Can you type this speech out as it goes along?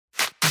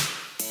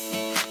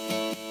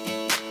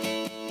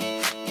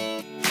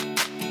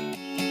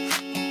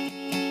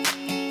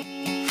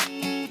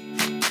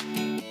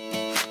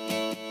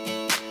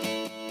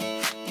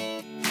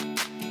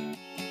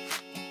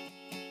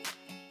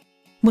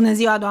Bună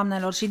ziua,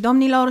 doamnelor și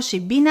domnilor, și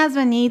bine ați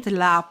venit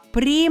la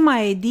prima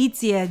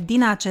ediție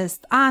din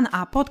acest an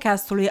a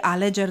podcastului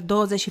Alegeri 24/7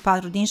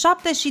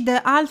 și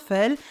de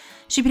altfel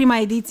și prima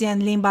ediție în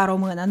limba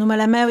română.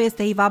 Numele meu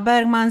este Iva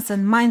Bergman,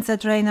 sunt Mindset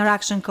Trainer,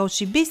 Action Coach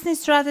și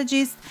Business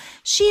Strategist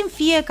și în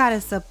fiecare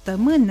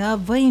săptămână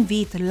vă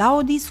invit la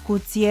o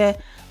discuție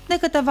de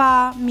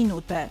câteva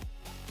minute,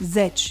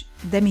 zeci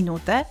de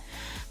minute,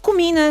 cu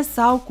mine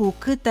sau cu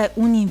câte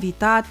un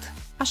invitat,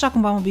 așa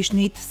cum v-am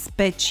obișnuit,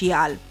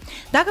 special.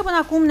 Dacă până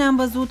acum ne-am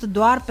văzut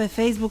doar pe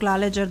Facebook la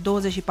Alegeri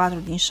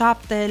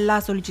 24/7, la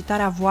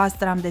solicitarea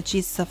voastră am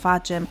decis să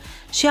facem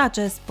și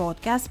acest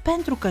podcast,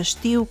 pentru că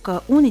știu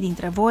că unii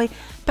dintre voi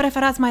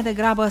preferați mai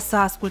degrabă să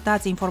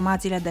ascultați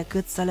informațiile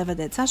decât să le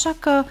vedeți. Așa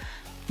că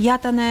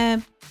iată-ne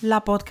la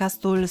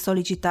podcastul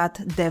solicitat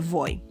de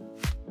voi.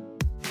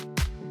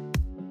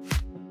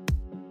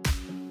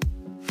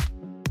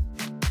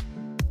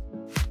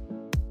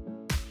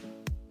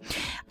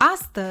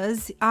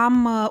 Astăzi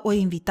am o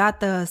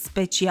invitată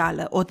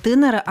specială, o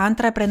tânără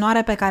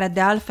antreprenoare pe care de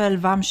altfel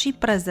v-am și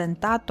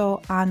prezentat-o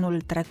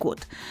anul trecut.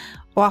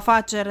 O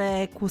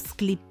afacere cu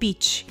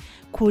sclipici,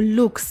 cu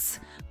lux,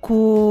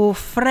 cu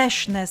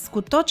freshness,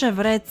 cu tot ce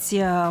vreți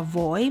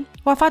voi,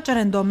 o afacere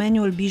în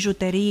domeniul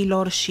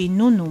bijuteriilor și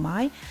nu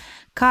numai,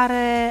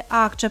 care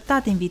a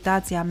acceptat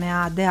invitația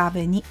mea de a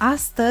veni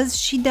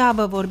astăzi și de a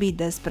vă vorbi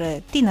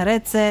despre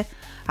tinerețe,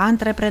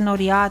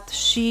 antreprenoriat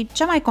și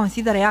ce mai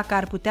consideră ea că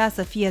ar putea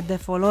să fie de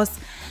folos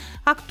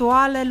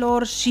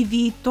actualelor și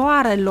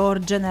viitoarelor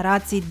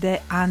generații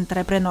de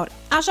antreprenori.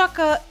 Așa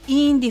că,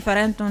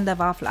 indiferent unde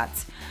vă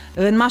aflați,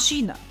 în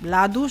mașină,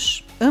 la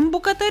duș, în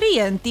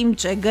bucătărie, în timp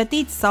ce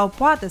gătiți sau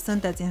poate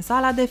sunteți în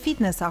sala de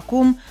fitness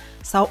acum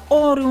sau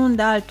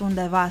oriunde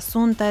altundeva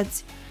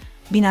sunteți,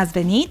 bine ați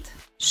venit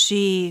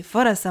și,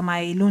 fără să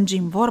mai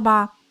lungim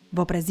vorba,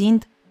 vă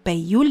prezint pe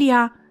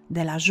Iulia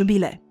de la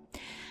Jubile.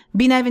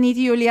 Bine ai venit,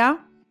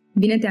 Iulia!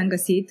 Bine te-am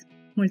găsit!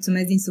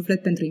 Mulțumesc din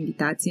suflet pentru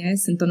invitație,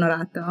 sunt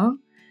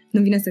onorată.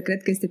 Nu vine să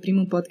cred că este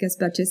primul podcast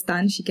pe acest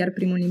an și chiar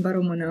primul în limba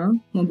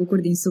română. Mă bucur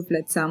din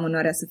suflet să am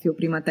onoarea să fiu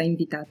prima ta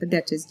invitată de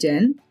acest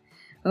gen.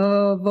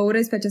 Vă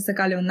urez pe această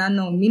cale un an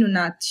nou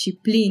minunat și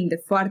plin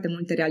de foarte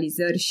multe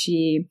realizări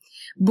și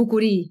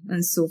bucurii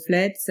în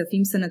suflet, să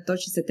fim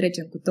sănătoși și să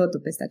trecem cu totul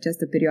peste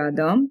această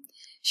perioadă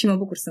și mă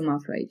bucur să mă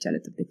aflu aici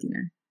alături de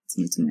tine. Îți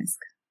mulțumesc!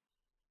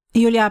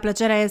 Iulia,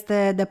 plăcerea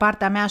este de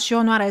partea mea și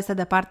onoarea este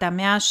de partea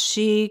mea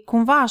și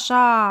cumva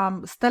așa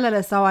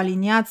stelele s-au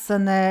aliniat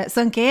să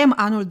încheiem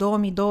anul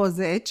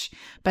 2020,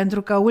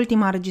 pentru că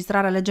ultima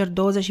înregistrare Alegeri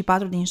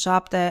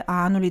 24/7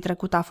 a anului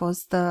trecut a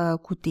fost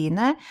cu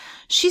tine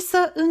și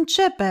să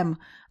începem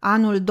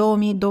anul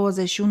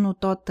 2021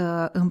 tot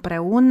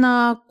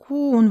împreună cu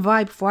un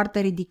vibe foarte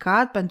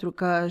ridicat, pentru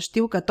că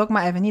știu că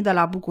tocmai ai venit de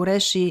la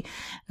București și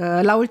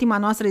la ultima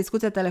noastră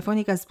discuție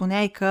telefonică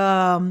spuneai că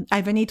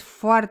ai venit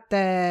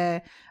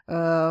foarte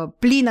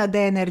plină de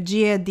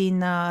energie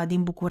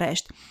din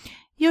București.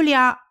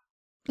 Iulia,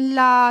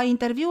 la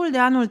interviul de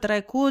anul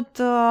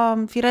trecut,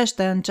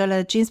 firește, în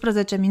cele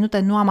 15 minute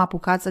nu am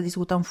apucat să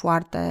discutăm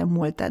foarte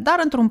multe, dar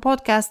într-un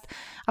podcast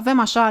avem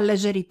așa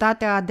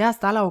lejeritatea de a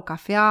sta la o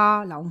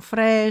cafea, la un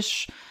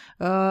fresh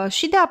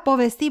și de a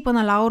povesti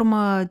până la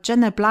urmă ce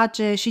ne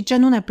place și ce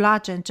nu ne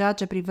place în ceea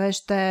ce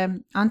privește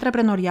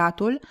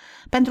antreprenoriatul,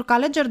 pentru că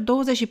Alegeri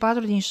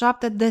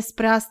 24/7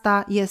 despre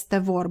asta este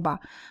vorba,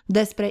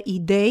 despre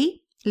idei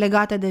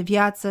legate de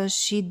viață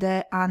și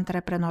de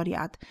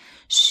antreprenoriat.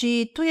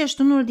 Și tu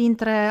ești unul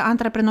dintre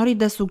antreprenorii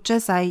de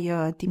succes ai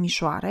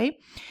Timișoarei.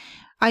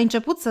 Ai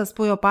început să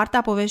spui o parte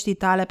a poveștii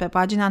tale pe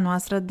pagina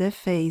noastră de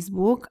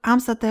Facebook. Am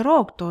să te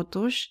rog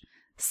totuși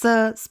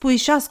să spui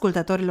și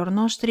ascultătorilor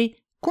noștri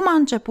cum a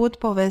început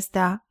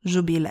povestea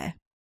Jubile.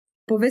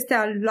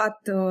 Povestea a luat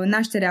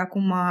naștere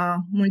acum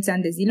mulți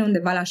ani de zile,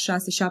 undeva la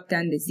 6-7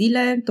 ani de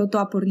zile. Totul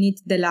a pornit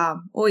de la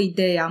o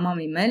idee a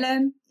mamei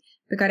mele,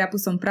 pe care a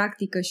pus-o în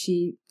practică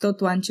și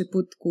totul a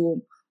început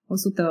cu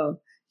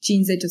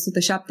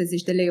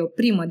 150-170 de lei o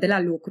primă de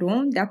la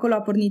lucru. De acolo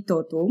a pornit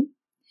totul.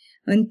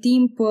 În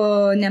timp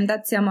ne-am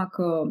dat seama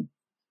că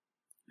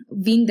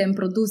vindem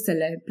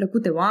produsele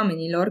plăcute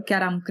oamenilor,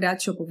 chiar am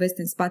creat și o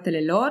poveste în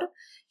spatele lor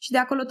și de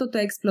acolo totul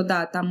a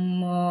explodat.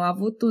 Am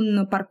avut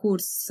un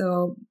parcurs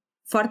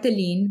foarte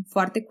lin,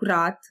 foarte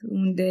curat,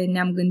 unde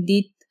ne-am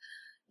gândit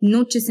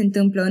nu ce se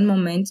întâmplă în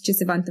moment, ce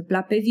se va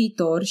întâmpla pe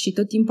viitor și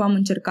tot timpul am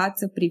încercat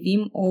să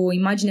privim o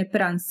imagine pe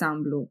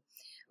ansamblu.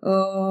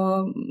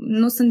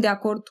 Nu sunt de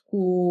acord cu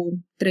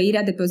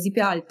trăirea de pe o zi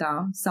pe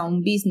alta sau un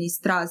business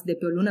tras de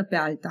pe o lună pe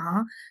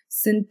alta.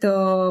 Sunt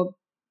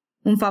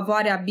în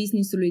favoarea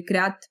business-ului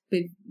creat pe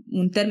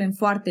un termen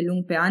foarte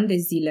lung, pe ani de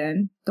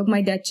zile.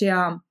 Tocmai de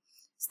aceea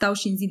stau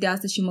și în zi de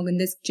astăzi și mă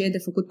gândesc ce e de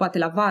făcut poate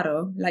la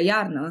vară, la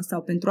iarnă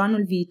sau pentru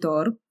anul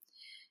viitor.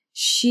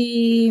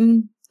 Și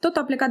tot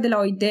a plecat de la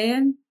o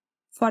idee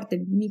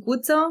foarte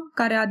micuță,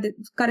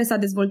 care s-a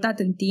dezvoltat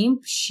în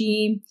timp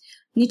și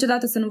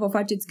niciodată să nu vă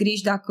faceți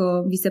griji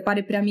dacă vi se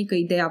pare prea mică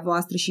ideea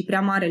voastră și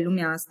prea mare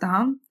lumea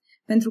asta,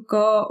 pentru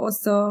că o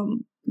să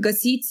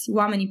găsiți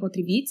oamenii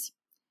potriviți,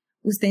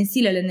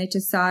 ustensilele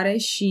necesare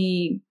și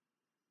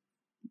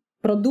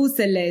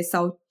produsele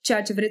sau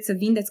ceea ce vreți să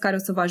vindeți care o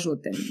să vă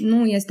ajute.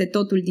 Nu este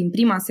totul din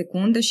prima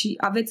secundă și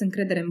aveți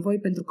încredere în voi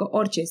pentru că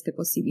orice este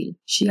posibil.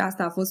 Și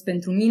asta a fost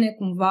pentru mine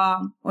cumva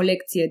o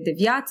lecție de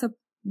viață.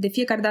 De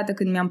fiecare dată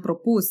când mi-am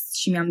propus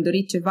și mi-am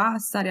dorit ceva,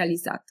 s-a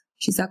realizat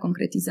și s-a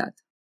concretizat.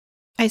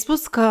 Ai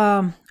spus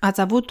că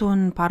ați avut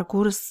un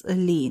parcurs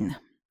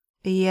lean.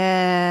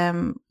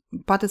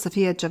 Poate să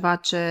fie ceva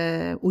ce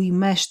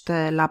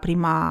uimește la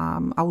prima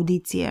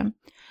audiție.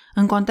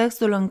 În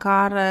contextul în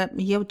care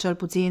eu, cel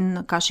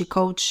puțin ca și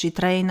coach și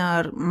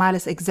trainer, mai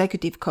ales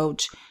executive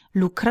coach,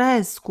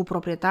 lucrez cu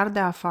proprietari de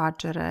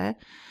afacere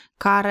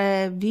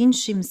care vin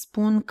și îmi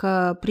spun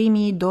că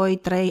primii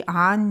 2-3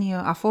 ani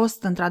a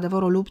fost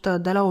într-adevăr o luptă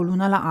de la o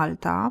lună la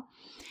alta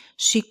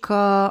și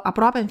că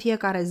aproape în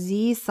fiecare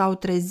zi s-au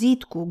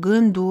trezit cu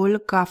gândul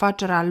că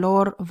afacerea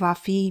lor va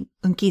fi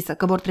închisă,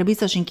 că vor trebui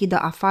să-și închidă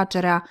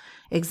afacerea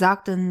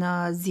exact în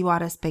ziua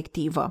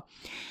respectivă.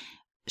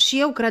 Și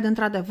eu cred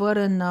într-adevăr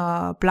în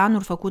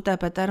planuri făcute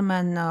pe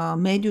termen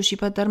mediu și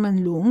pe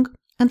termen lung.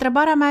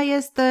 Întrebarea mea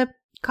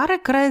este, care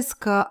crezi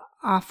că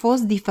a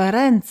fost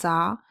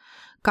diferența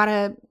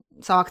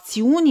sau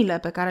acțiunile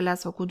pe care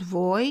le-ați făcut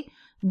voi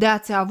de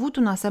a-ți avut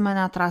un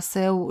asemenea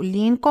traseu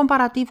lean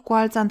comparativ cu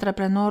alți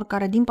antreprenori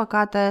care, din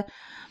păcate,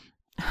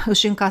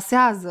 își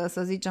încasează,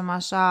 să zicem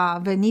așa,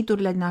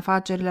 veniturile din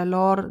afacerile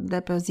lor de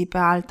pe o zi pe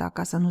alta,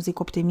 ca să nu zic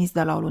optimist,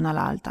 de la o lună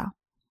la alta?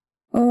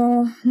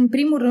 În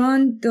primul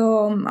rând,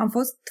 am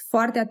fost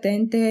foarte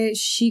atente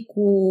și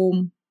cu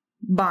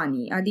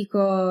banii,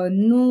 adică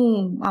nu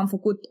am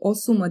făcut o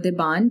sumă de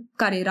bani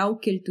care erau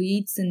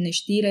cheltuiți în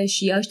neștire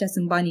și ăștia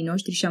sunt banii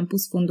noștri și am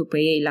pus fundul pe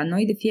ei. La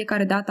noi de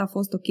fiecare dată a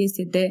fost o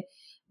chestie de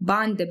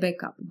bani de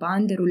backup,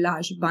 bani de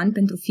rulaj, bani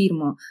pentru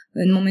firmă.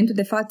 În momentul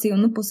de față eu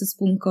nu pot să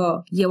spun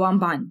că eu am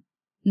bani.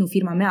 Nu,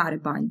 firma mea are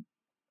bani.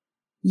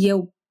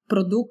 Eu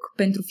produc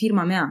pentru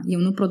firma mea, eu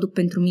nu produc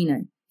pentru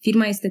mine.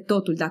 Firma este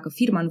totul. Dacă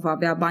firma nu va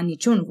avea bani,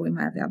 nici eu nu voi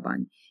mai avea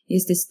bani.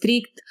 Este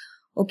strict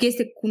o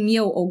chestie cum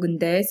eu o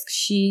gândesc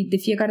și de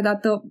fiecare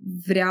dată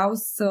vreau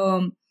să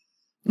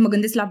mă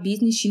gândesc la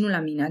business și nu la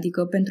mine.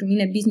 Adică pentru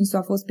mine business-ul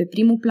a fost pe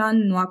primul plan,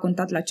 nu a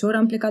contat la ce oră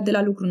am plecat de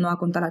la lucru, nu a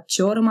contat la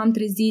ce oră m-am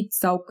trezit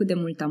sau cât de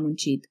mult am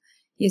muncit.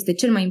 Este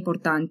cel mai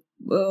important.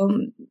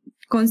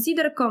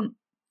 Consider că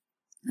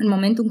în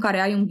momentul în care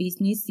ai un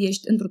business,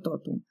 ești întru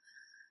totul.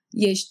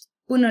 Ești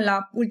până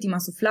la ultima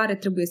suflare,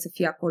 trebuie să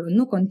fii acolo.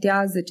 Nu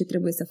contează ce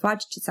trebuie să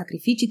faci, ce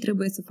sacrificii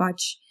trebuie să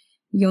faci.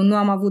 Eu nu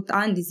am avut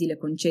ani de zile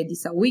concedii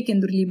sau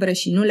weekenduri libere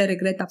și nu le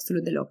regret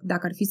absolut deloc.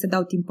 Dacă ar fi să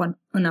dau timp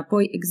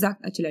înapoi,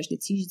 exact aceleași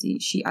decizii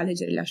și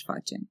alegeri le-aș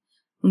face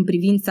în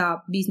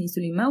privința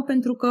business-ului meu,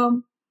 pentru că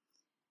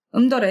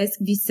îmi doresc,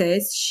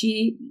 visez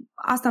și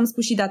asta am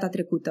spus și data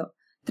trecută.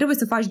 Trebuie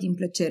să faci din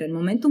plăcere. În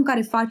momentul în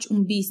care faci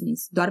un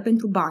business doar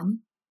pentru bani,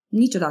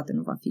 niciodată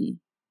nu va fi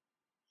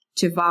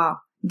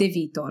ceva de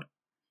viitor.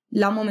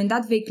 La un moment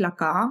dat vei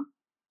claca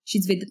și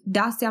îți vei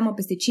da seama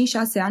peste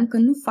 5-6 ani că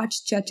nu faci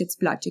ceea ce îți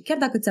place, chiar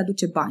dacă îți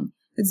aduce bani.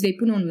 Îți vei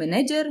pune un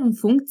manager în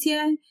funcție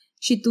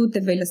și tu te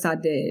vei lăsa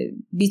de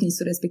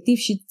business-ul respectiv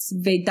și îți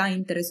vei da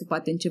interesul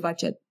poate în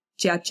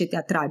ceea ce te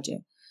atrage.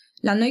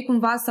 La noi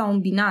cumva s-au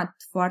îmbinat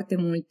foarte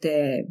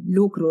multe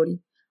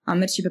lucruri. Am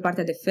mers și pe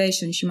partea de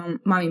fashion și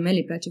mamei mele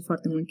îi place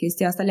foarte mult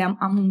chestia asta.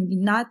 Am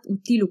îmbinat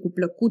utilul cu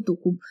plăcutul,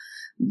 cu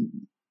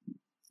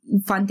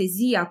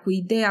fantezia, cu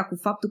ideea, cu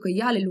faptul că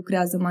ea le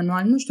lucrează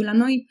manual. Nu știu, la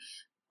noi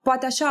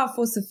poate așa a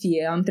fost să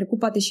fie. Am trecut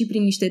poate și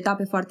prin niște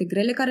etape foarte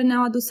grele care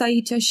ne-au adus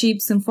aici și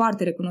sunt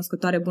foarte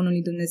recunoscătoare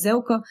Bunului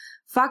Dumnezeu că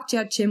fac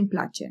ceea ce îmi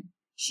place.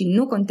 Și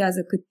nu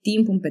contează cât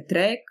timp îmi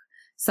petrec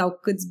sau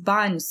câți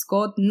bani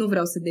scot, nu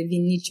vreau să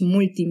devin nici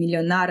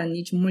multimilionară,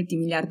 nici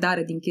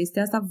multimiliardară din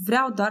chestia asta,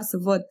 vreau doar să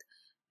văd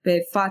pe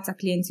fața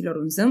clienților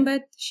un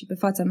zâmbet și pe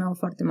fața mea o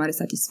foarte mare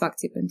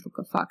satisfacție pentru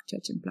că fac ceea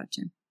ce îmi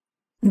place.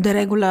 De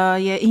regulă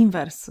e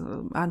invers.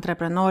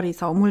 Antreprenorii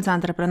sau mulți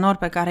antreprenori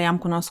pe care i-am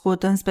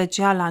cunoscut, în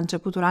special la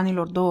începutul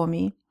anilor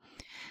 2000,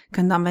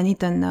 când am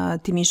venit în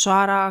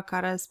Timișoara,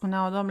 care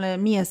spuneau, domnule,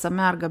 mie să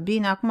meargă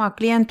bine, acum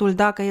clientul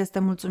dacă este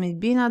mulțumit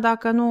bine,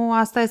 dacă nu,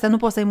 asta este, nu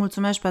poți să-i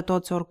mulțumești pe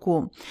toți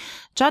oricum.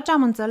 Ceea ce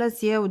am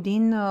înțeles eu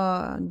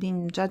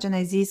din ceea ce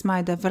ne-ai zis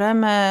mai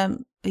devreme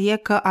e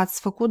că ați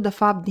făcut de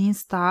fapt din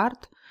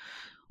start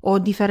o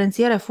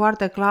diferențiere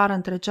foarte clară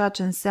între ceea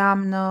ce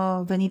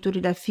înseamnă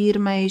veniturile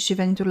firmei și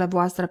veniturile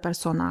voastre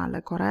personale,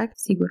 corect?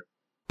 Sigur.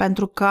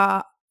 Pentru că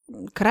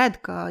cred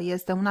că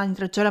este una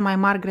dintre cele mai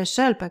mari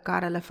greșeli pe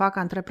care le fac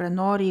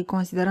antreprenorii,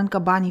 considerând că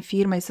banii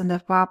firmei sunt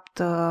de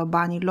fapt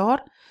banii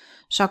lor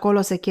și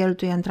acolo se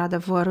cheltuie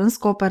într-adevăr în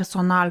scop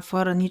personal,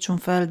 fără niciun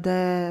fel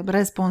de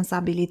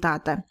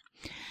responsabilitate.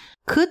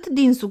 Cât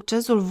din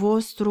succesul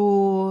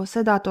vostru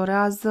se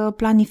datorează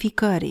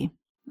planificării?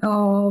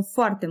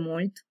 Foarte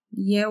mult.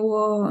 Eu,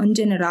 în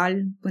general,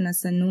 până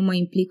să nu mă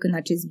implic în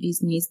acest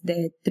business de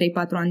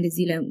 3-4 ani de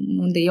zile,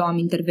 unde eu am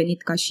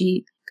intervenit ca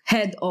și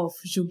head of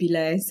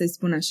Jubile, să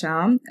spun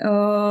așa,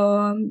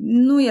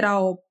 nu era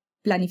o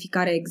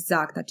planificare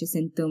exactă a ce se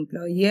întâmplă.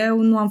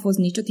 Eu nu am fost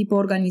nicio tipă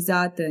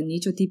organizată,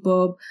 nicio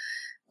tipă,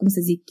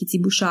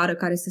 chițibușară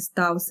care să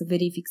stau, să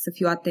verific, să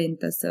fiu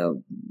atentă, să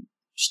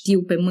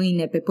știu pe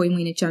mâine, pe poi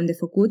mâine ce am de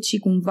făcut și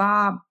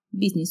cumva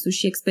business-ul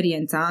și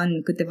experiența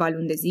în câteva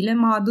luni de zile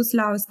m-a adus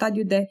la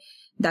stadiu de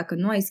dacă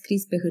nu ai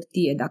scris pe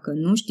hârtie, dacă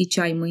nu știi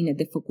ce ai mâine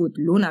de făcut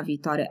luna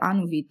viitoare,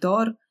 anul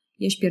viitor,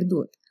 ești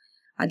pierdut.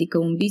 Adică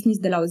un business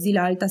de la o zi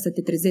la alta să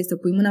te trezești, să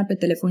pui mâna pe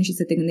telefon și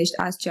să te gândești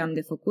azi ce am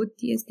de făcut,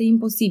 este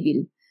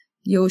imposibil.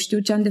 Eu știu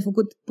ce am de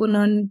făcut până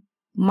în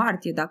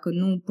martie, dacă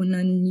nu până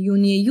în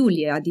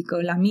iunie-iulie,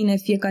 adică la mine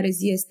fiecare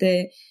zi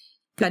este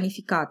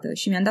planificată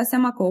și mi-am dat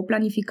seama că o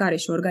planificare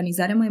și o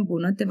organizare mai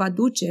bună te va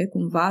duce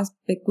cumva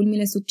pe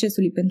culmile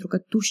succesului, pentru că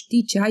tu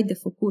știi ce ai de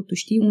făcut, tu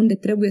știi unde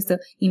trebuie să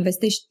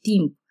investești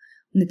timp,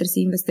 unde trebuie să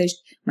investești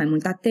mai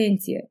multă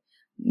atenție.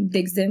 De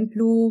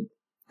exemplu,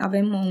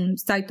 avem un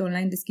site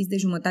online deschis de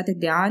jumătate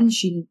de an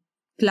și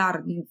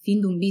clar,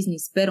 fiind un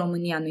business pe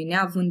România, noi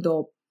neavând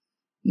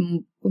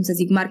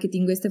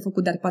marketingul este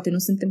făcut, dar poate nu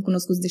suntem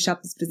cunoscuți de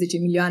 17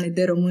 milioane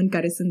de români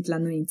care sunt la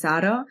noi în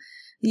țară,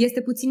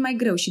 este puțin mai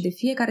greu și de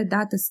fiecare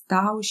dată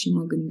stau și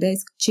mă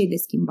gândesc ce-i de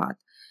schimbat.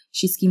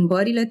 Și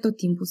schimbările tot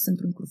timpul sunt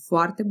un lucru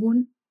foarte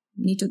bun.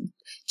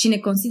 Cine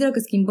consideră că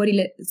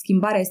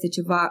schimbarea este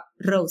ceva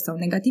rău sau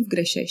negativ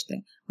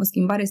greșește. O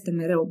schimbare este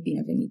mereu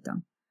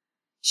binevenită.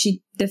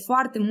 Și de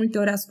foarte multe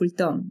ori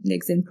ascultăm. De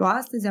exemplu,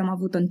 astăzi am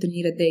avut o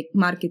întâlnire de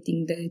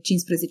marketing de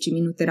 15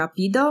 minute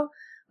rapidă,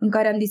 în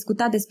care am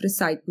discutat despre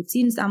site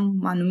puțin, am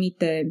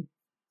anumite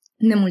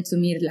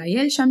nemulțumiri la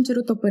el și am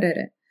cerut o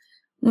părere.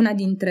 Una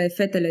dintre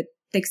fetele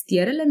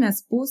textierele mi-a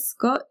spus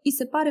că îi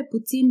se pare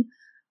puțin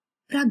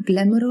prea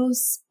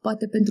glamorous,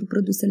 poate pentru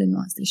produsele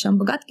noastre. Și am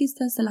băgat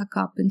chestia asta la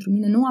cap. Pentru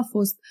mine nu a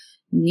fost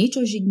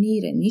nicio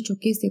jignire, nicio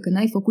chestie că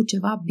n-ai făcut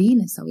ceva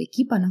bine sau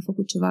echipa n-a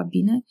făcut ceva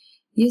bine.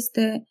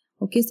 Este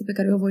o chestie pe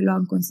care eu o voi lua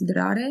în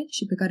considerare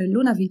și pe care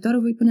luna viitoare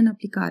o voi pune în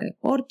aplicare.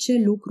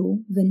 Orice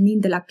lucru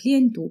venind de la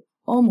clientul,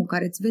 omul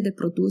care îți vede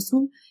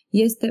produsul,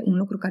 este un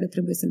lucru care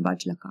trebuie să-l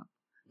bagi la cap.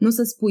 Nu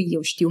să spui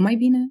eu știu mai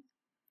bine,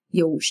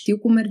 eu știu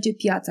cum merge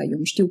piața, eu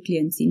știu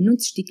clienții.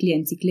 Nu-ți știi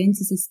clienții.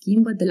 Clienții se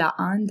schimbă de la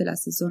an, de la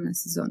sezon la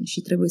sezon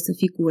și trebuie să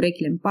fii cu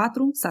urechile în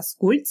patru, să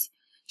asculți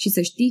și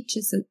să știi ce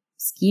să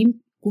schimbi,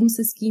 cum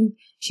să schimbi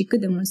și cât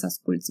de mult să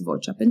asculți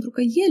vocea. Pentru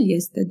că el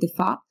este, de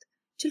fapt,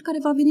 cel care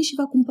va veni și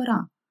va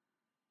cumpăra.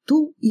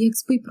 Tu îi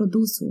expui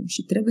produsul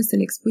și trebuie să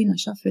le expui în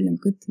așa fel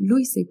încât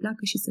lui să-i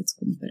placă și să-ți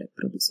cumpere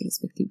produsul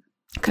respectiv.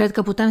 Cred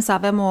că putem să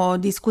avem o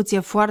discuție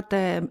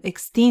foarte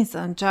extinsă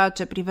în ceea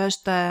ce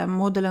privește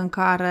modul în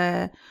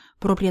care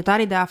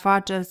proprietarii de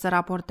afaceri se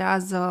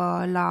raportează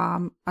la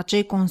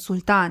acei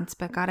consultanți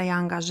pe care îi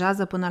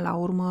angajează până la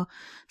urmă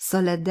să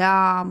le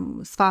dea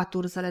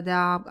sfaturi, să le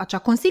dea acea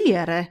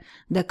consiliere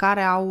de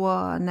care au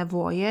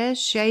nevoie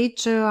și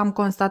aici am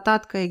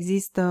constatat că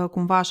există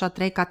cumva așa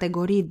 3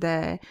 categorii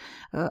de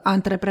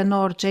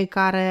antreprenori, cei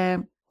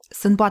care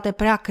sunt poate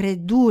prea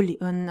creduli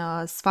în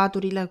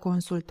sfaturile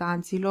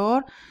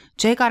consultanților,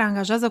 cei care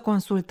angajează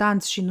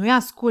consultanți și nu-i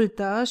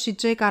ascultă și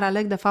cei care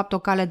aleg de fapt o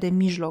cale de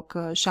mijloc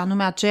și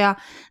anume aceea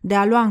de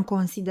a lua în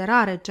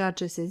considerare ceea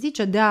ce se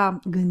zice, de a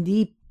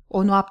gândi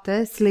o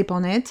noapte, sleep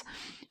on it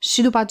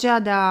și după aceea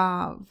de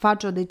a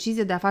face o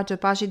decizie, de a face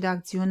pașii de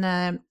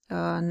acțiune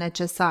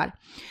necesari.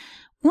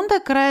 Unde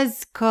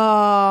crezi că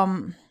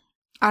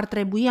ar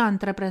trebui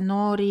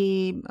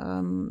antreprenorii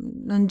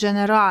în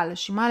general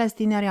și mai ales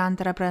tinerii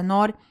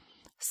antreprenori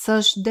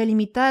să-și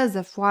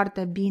delimiteze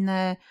foarte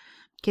bine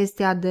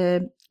chestia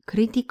de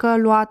critică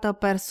luată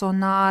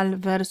personal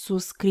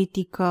versus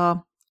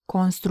critică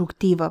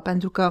constructivă?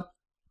 Pentru că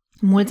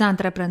mulți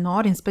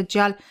antreprenori, în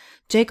special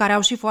cei care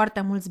au și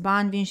foarte mulți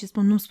bani, vin și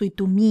spun nu-mi spui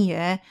tu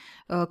mie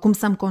cum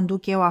să-mi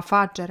conduc eu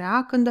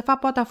afacerea, când de fapt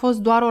poate a fost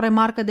doar o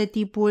remarcă de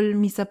tipul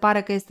mi se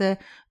pare că este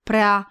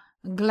prea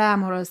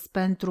glamorous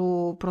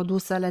pentru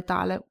produsele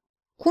tale.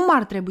 Cum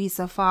ar trebui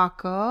să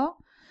facă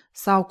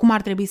sau cum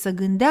ar trebui să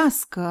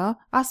gândească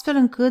astfel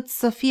încât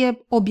să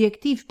fie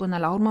obiectiv până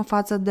la urmă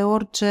față de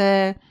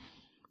orice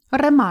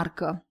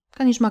remarcă?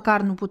 Că nici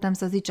măcar nu putem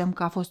să zicem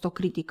că a fost o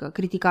critică.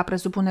 Critica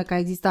presupune că a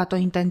existat o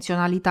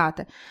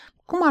intenționalitate.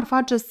 Cum ar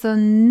face să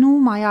nu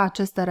mai ia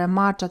aceste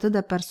remarci atât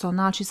de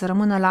personal și să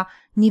rămână la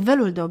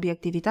nivelul de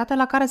obiectivitate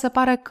la care se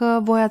pare că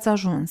voi ați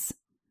ajuns?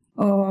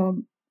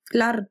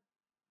 Clar,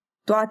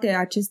 toate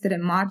aceste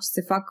remarci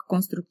se fac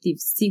constructiv.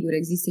 Sigur,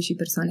 există și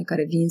persoane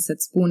care vin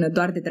să-ți spună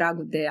doar de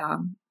dragul de a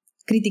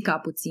critica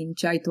puțin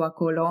ce ai tu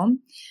acolo,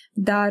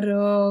 dar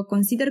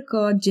consider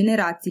că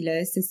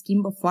generațiile se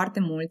schimbă foarte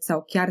mult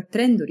sau chiar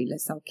trendurile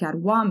sau chiar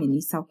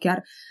oamenii sau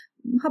chiar,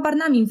 habar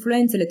n-am,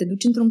 influențele, te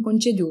duci într-un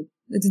concediu,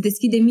 îți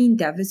deschide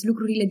mintea, vezi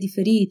lucrurile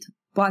diferit,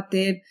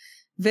 poate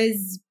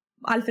vezi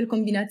altfel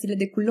combinațiile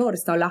de culori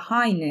sau la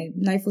haine.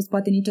 N-ai fost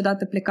poate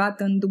niciodată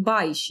plecată în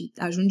Dubai și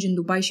ajungi în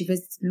Dubai și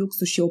vezi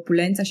luxul și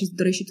opulența și îți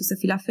dorești și tu să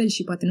fii la fel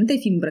și poate nu te-ai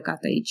fi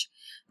îmbrăcat aici.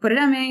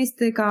 Părerea mea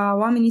este ca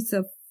oamenii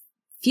să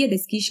fie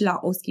deschiși la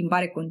o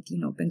schimbare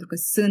continuă, pentru că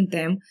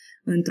suntem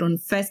într-un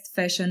fast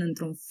fashion,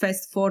 într-un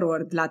fast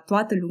forward la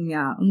toată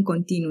lumea în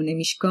continuu, ne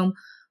mișcăm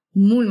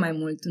mult mai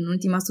mult. În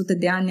ultima 100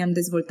 de ani ne-am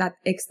dezvoltat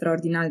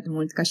extraordinar de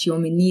mult ca și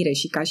omenire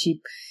și ca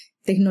și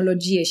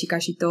tehnologie și ca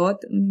și tot.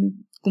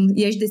 Cum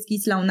ești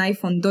deschis la un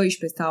iPhone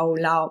 12 sau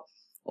la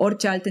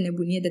orice altă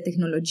nebunie de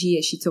tehnologie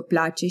și ți-o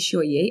place și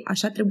o iei,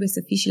 așa trebuie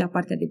să fii și la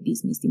partea de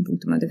business, din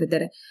punctul meu de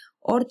vedere.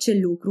 Orice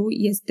lucru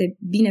este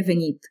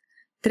binevenit.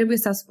 Trebuie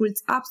să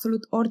asculți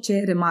absolut orice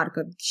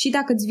remarcă. Și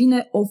dacă îți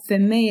vine o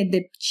femeie de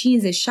 50-60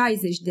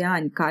 de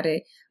ani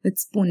care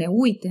îți spune,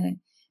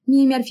 uite,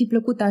 mie mi-ar fi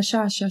plăcut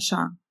așa și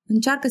așa,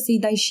 încearcă să-i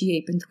dai și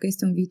ei, pentru că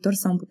este un viitor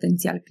sau un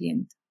potențial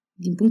client.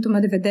 Din punctul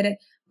meu de vedere,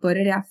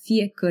 părerea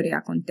fiecăruia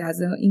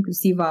contează,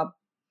 inclusiv a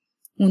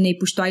unei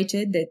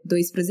puștoaice de 12-14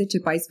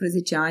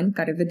 ani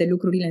care vede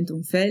lucrurile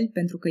într-un fel,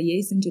 pentru că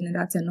ei sunt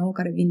generația nouă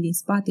care vin din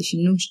spate și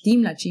nu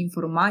știm la ce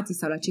informații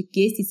sau la ce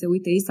chestii se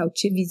uită ei sau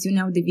ce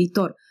viziune au de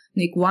viitor.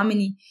 Noi cu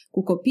oamenii,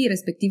 cu copiii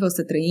respectiv o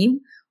să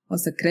trăim, o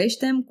să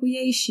creștem cu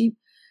ei și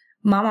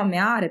mama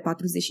mea are 45-46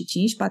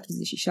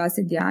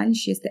 de ani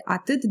și este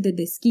atât de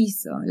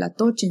deschisă la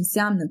tot ce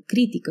înseamnă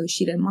critică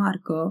și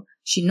remarcă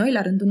și noi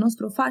la rândul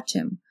nostru o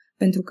facem,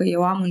 pentru că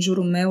eu am în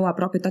jurul meu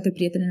aproape toate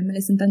prietenele mele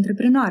sunt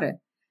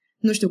antreprenoare.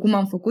 Nu știu cum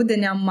am făcut, de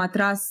ne-am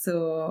atras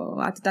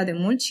atâta de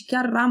mult și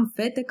chiar am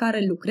fete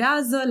care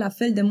lucrează la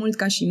fel de mult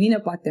ca și mine,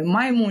 poate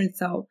mai mult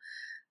sau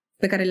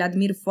pe care le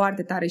admir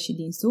foarte tare și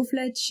din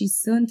suflet și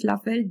sunt la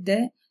fel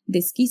de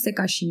deschise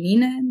ca și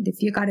mine. De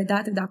fiecare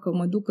dată dacă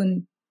mă duc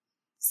în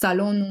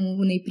salonul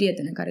unei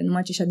prietene care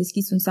numai ce și-a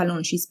deschis un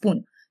salon și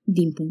spun,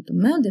 din punctul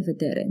meu de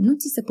vedere, nu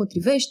ți se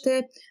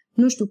potrivește,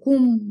 nu știu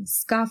cum,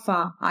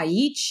 scafa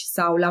aici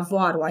sau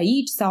lavoarul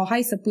aici sau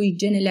hai să pui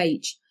genele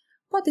aici.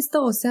 Poate stă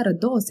o seară,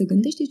 două, se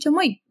gândește și zice,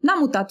 măi, n-am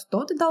mutat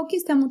tot, dar o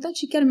chestie am mutat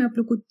și chiar mi-a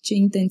plăcut ce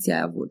intenție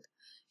ai avut.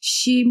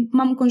 Și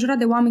m-am înconjurat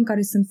de oameni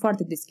care sunt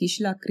foarte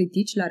deschiși la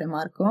critici, la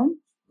remarcă,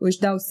 își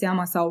dau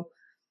seama sau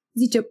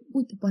zice,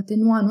 uite, poate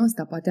nu anul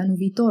ăsta, poate anul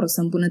viitor o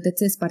să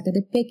îmbunătățesc partea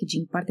de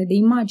packaging, partea de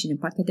imagine,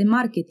 partea de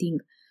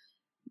marketing.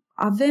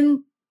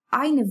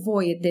 Ai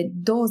nevoie de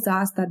doza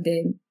asta de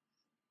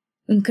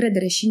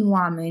încredere și în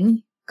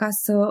oameni ca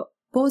să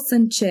poți să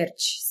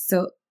încerci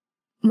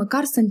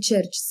măcar să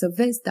încerci să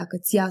vezi dacă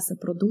ți iasă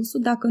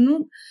produsul, dacă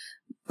nu,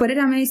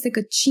 părerea mea este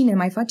că cine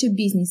mai face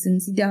business în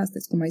zi de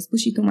astăzi, cum ai spus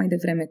și tu mai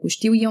devreme, cu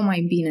știu eu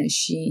mai bine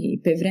și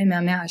pe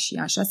vremea mea și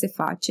așa se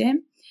face,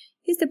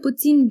 este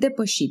puțin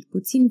depășit,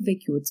 puțin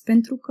vechiuț,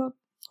 pentru că,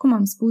 cum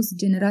am spus,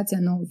 generația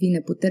nouă vine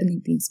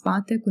puternic din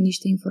spate cu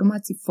niște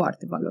informații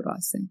foarte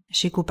valoroase.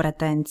 Și cu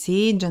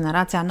pretenții,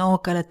 generația nouă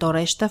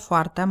călătorește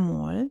foarte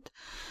mult.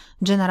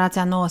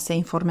 Generația nouă se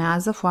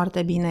informează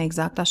foarte bine,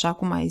 exact așa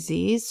cum ai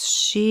zis,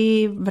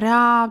 și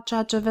vrea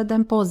ceea ce vede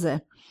în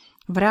poze.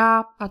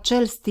 Vrea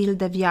acel stil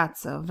de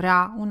viață,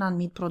 vrea un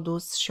anumit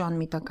produs și o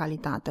anumită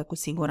calitate, cu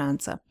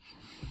siguranță.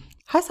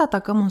 Hai să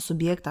atacăm un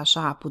subiect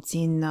așa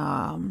puțin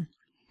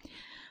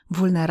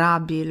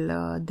vulnerabil,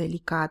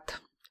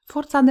 delicat.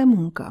 Forța de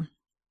muncă.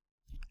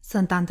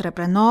 Sunt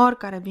antreprenori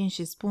care vin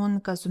și spun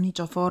că sub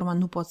nicio formă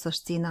nu pot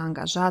să-și țină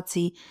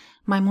angajații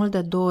mai mult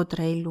de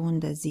 2-3 luni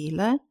de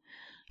zile.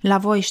 La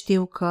voi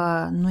știu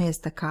că nu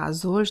este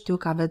cazul, știu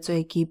că aveți o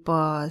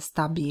echipă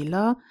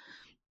stabilă.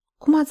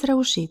 Cum ați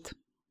reușit?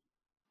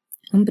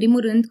 În primul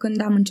rând,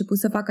 când am început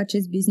să fac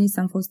acest business,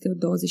 am fost eu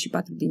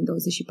 24 din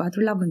 24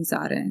 la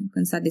vânzare.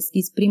 Când s-a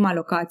deschis prima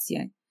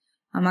locație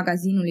a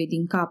magazinului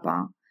din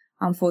Capa,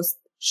 am fost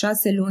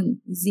 6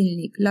 luni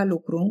zilnic la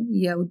lucru,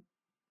 eu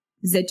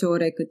 10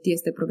 ore cât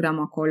este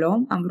programul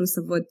acolo. Am vrut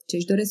să văd ce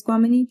își doresc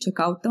oamenii, ce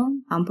caută,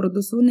 am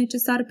produsul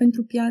necesar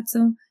pentru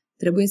piață,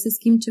 trebuie să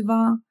schimb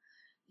ceva.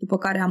 După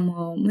care am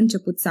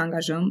început să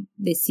angajăm,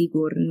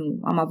 desigur, nu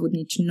am avut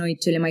nici noi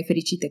cele mai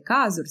fericite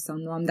cazuri sau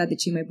nu am dat de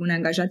cei mai buni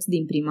angajați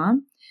din prima,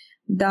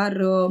 dar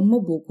mă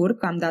bucur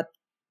că am dat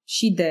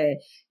și de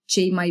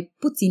cele mai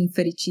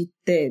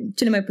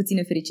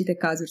puține fericite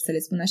cazuri, să le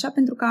spun așa,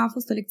 pentru că a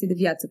fost o lecție de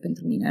viață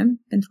pentru mine,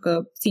 pentru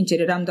că, sincer,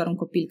 eram doar un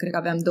copil, cred că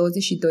aveam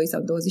 22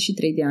 sau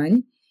 23 de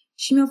ani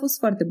și mi-au fost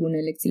foarte bune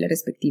lecțiile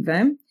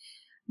respective,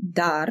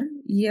 dar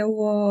eu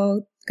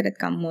cred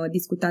că am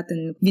discutat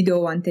în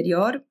video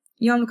anterior.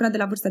 Eu am lucrat de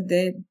la vârsta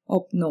de 8-9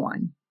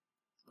 ani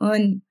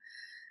în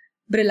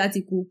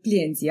relații cu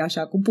clienții,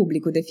 așa, cu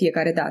publicul de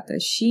fiecare dată.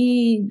 Și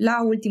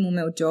la ultimul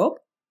meu job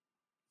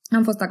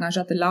am fost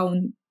angajată la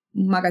un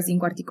magazin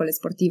cu articole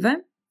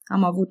sportive.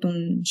 Am avut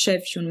un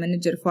șef și un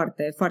manager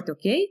foarte, foarte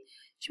ok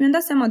și mi-am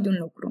dat seama de un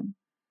lucru.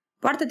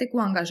 Poartă-te cu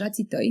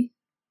angajații tăi,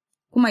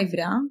 cum ai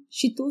vrea,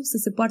 și tu să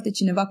se poarte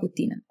cineva cu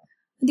tine.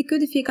 Adică eu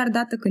de fiecare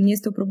dată când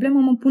este o problemă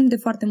mă pun de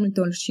foarte multe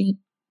ori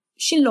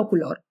și în locul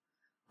lor.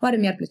 Oare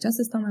mi-ar plăcea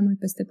să stau mai mult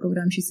peste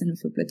program și să nu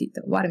fiu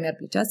plătită? Oare mi-ar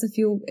plăcea să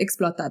fiu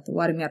exploatată?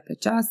 Oare mi-ar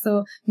plăcea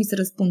să mi se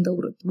răspundă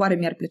urât? Oare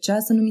mi-ar plăcea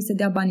să nu mi se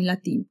dea banii la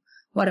timp?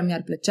 Oare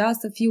mi-ar plăcea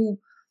să fiu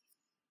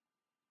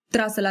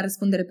trasă la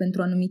răspundere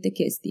pentru anumite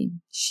chestii?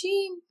 Și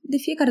de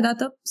fiecare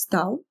dată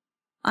stau,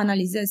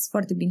 analizez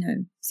foarte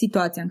bine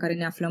situația în care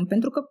ne aflăm,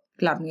 pentru că,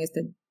 clar, nu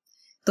este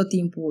tot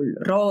timpul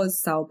roz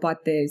sau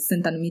poate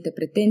sunt anumite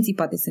pretenții,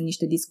 poate sunt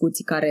niște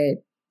discuții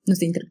care nu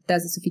se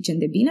interpretează suficient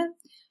de bine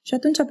și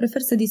atunci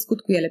prefer să discut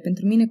cu ele.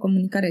 Pentru mine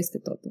comunicarea este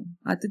totul,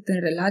 atât în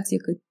relație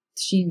cât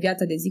și în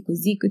viața de zi cu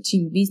zi, cât și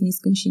în business,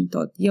 cât și în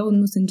tot. Eu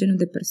nu sunt genul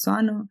de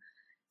persoană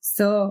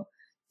să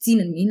țin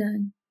în mine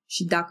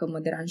și dacă mă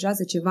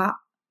deranjează ceva,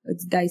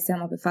 îți dai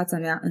seama pe fața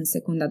mea în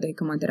secunda 2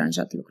 că m-a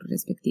deranjat lucrul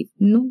respectiv.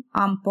 Nu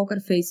am poker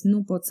face,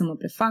 nu pot să mă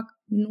prefac,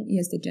 nu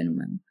este genul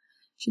meu.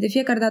 Și de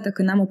fiecare dată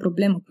când am o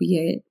problemă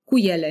cu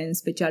ele, în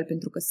special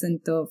pentru că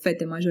sunt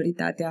fete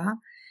majoritatea,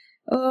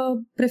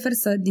 prefer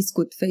să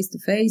discut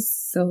face-to-face,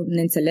 să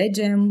ne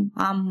înțelegem.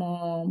 Am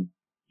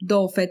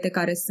 2 fete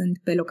care sunt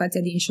pe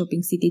locația din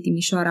Shopping City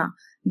Timișoara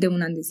de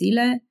 1 an de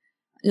zile.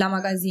 La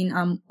magazin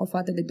am o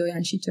fată de 2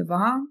 ani și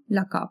ceva,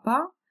 la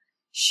Capa,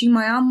 și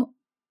mai am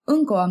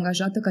încă o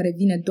angajată care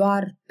vine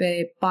doar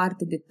pe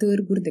parte de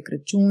târguri, de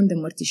Crăciun, de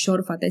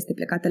mărțișor. Fata este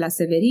plecată la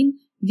Severin,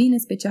 vine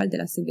special de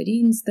la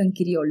Severin, stă în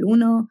chirie o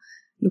lună,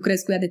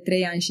 lucrez cu ea de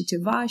 3 ani și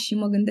ceva și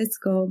mă gândesc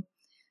că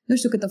nu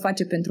știu cât o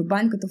face pentru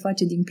bani, cât o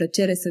face din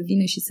plăcere să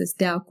vină și să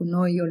stea cu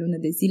noi o lună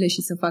de zile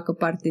și să facă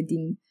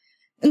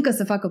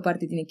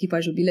parte din echipa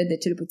Jubile de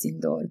cel puțin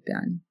 2 ori pe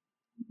an.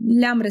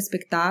 Le-am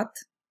respectat.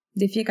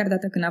 De fiecare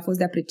dată când a fost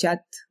de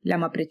apreciat,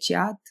 le-am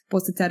apreciat.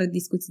 Pot să-ți arăt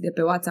discuții de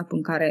pe WhatsApp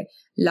în care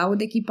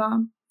laud echipa.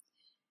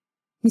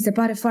 Mi se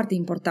pare foarte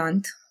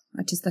important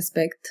acest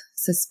aspect,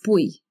 să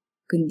spui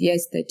când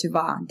este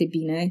ceva de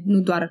bine, nu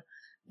doar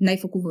n-ai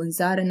făcut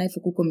vânzare, n-ai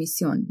făcut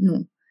comision,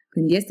 nu.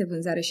 Când este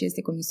vânzare și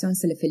este comision,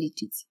 să le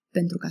feliciți,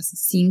 pentru ca să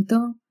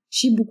simtă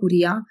și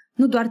bucuria,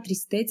 nu doar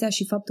tristețea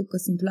și faptul că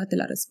sunt luate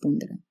la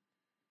răspundere.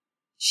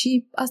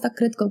 Și asta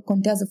cred că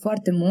contează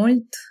foarte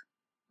mult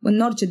în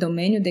orice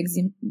domeniu,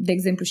 de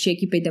exemplu și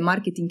echipei de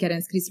marketing, chiar am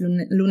scris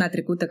luna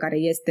trecută, care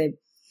este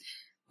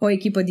o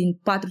echipă din 4-5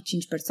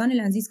 persoane,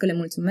 le-am zis că le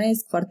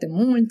mulțumesc foarte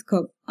mult, că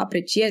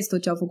apreciez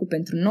tot ce au făcut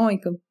pentru noi,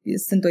 că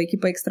sunt o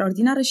echipă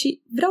extraordinară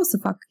și vreau să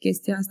fac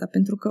chestia asta,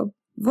 pentru că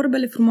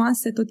vorbele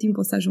frumoase tot timpul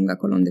o să ajungă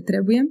acolo unde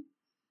trebuie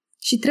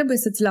și trebuie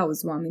să-ți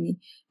lauzi oamenii,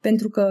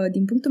 pentru că,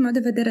 din punctul meu de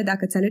vedere,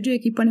 dacă îți alegi o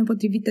echipă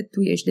nepotrivită,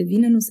 tu ești de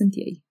vină, nu sunt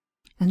ei.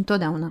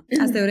 Întotdeauna.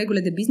 Asta e o regulă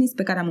de business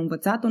pe care am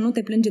învățat-o, nu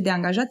te plânge de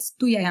angajați,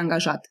 tu i-ai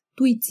angajat,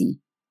 tu îi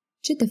ții.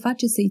 Ce te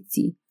face să-i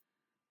ții?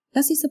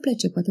 Lasă-i să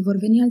plece, poate vor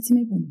veni alții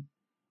mai buni.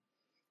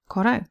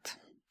 Corect.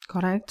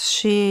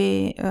 Și,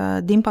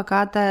 din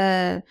păcate,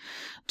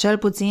 cel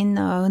puțin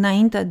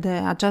înainte de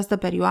această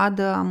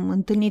perioadă, am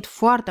întâlnit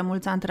foarte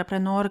mulți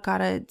antreprenori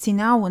care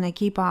țineau în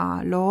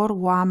echipa lor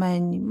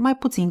oameni mai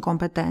puțin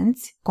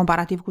competenți,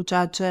 comparativ cu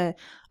ceea ce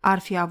ar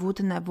fi avut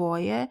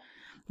nevoie,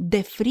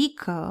 de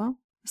frică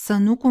să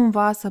nu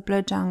cumva să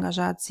plece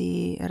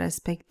angajații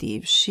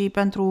respectivi. Și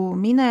pentru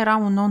mine era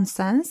un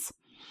nonsens.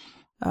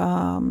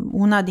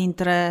 Una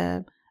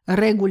dintre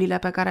regulile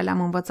pe care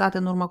le-am învățat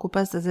în urmă cu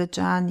peste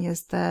 10 ani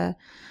este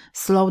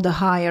slow the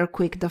hire,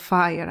 quick the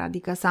fire,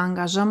 adică să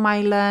angajăm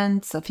mai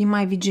lent, să fim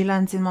mai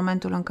vigilenți în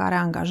momentul în care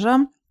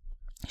angajăm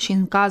și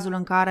în cazul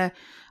în care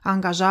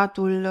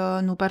angajatul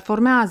nu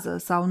performează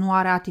sau nu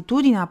are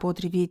atitudinea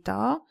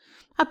potrivită,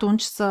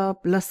 atunci să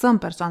lăsăm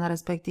persoana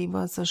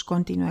respectivă să-și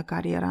continue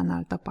cariera în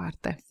altă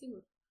parte.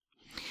 Sigur.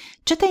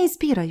 Ce te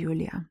inspiră,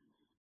 Iulia?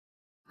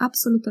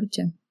 Absolut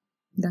orice,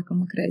 dacă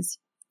mă crezi.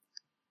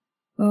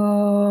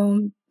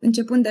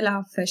 Începând de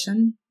la fashion,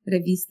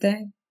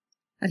 reviste,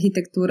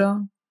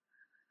 arhitectură,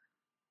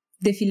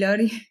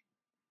 defilări,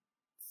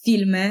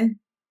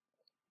 filme,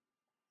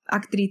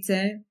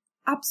 actrițe,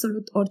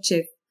 absolut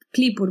orice,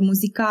 clipuri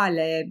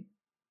muzicale,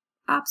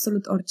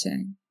 absolut orice.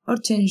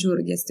 Orice în jur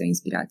este o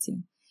inspirație.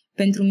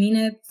 Pentru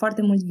mine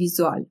foarte mult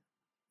vizual.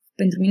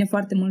 Pentru mine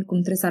foarte mult cum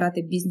trebuie să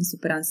arate business-ul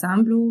pe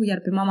ansamblu, iar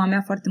pe mama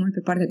mea foarte mult pe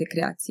partea de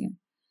creație.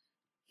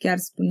 Chiar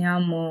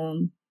spuneam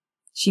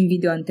și în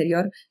video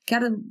anterior,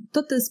 chiar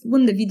tot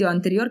spun de video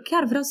anterior,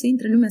 chiar vreau să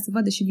intre lumea să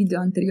vadă și video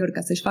anterior,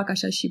 ca să-și facă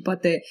așa și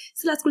poate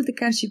să-l asculte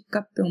chiar și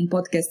ca pe un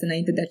podcast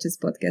înainte de acest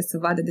podcast, să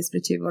vadă despre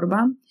ce e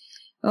vorba.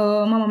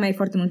 Mama mea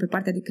e foarte mult pe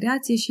partea de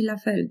creație și la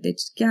fel,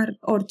 deci chiar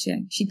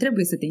orice. Și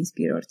trebuie să te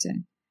inspiri orice.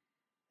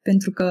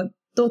 Pentru că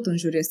tot în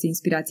jur este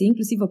inspirație,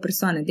 inclusiv o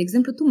persoană. De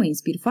exemplu, tu mă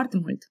inspiri foarte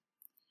mult.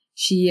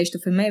 Și ești o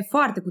femeie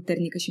foarte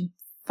puternică și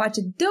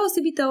face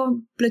deosebită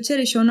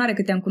plăcere și onoare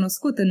că te-am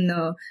cunoscut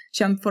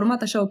și am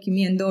format așa o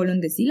chimie în 2 luni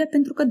de zile,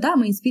 pentru că da,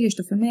 mă inspiri, ești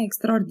o femeie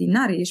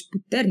extraordinară, ești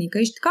puternică,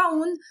 ești ca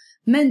un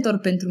mentor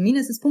pentru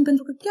mine, să spun,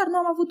 pentru că chiar nu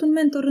am avut un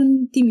mentor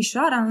în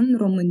Timișoara, în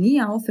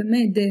România, o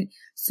femeie de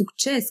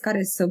succes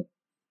care să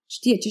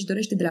știe ce își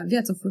dorește de la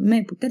viață, o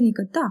femeie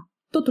puternică, da,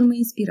 totul mă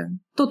inspiră,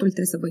 totul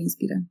trebuie să vă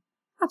inspire.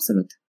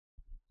 Absolut.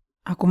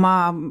 Acum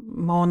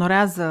mă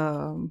onorează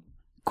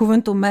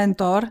cuvântul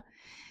mentor,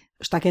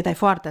 ștacheta e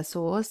foarte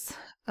sus.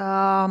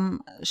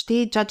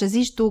 Știi, ceea ce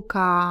zici tu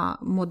ca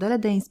modele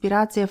de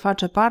inspirație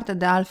face parte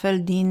de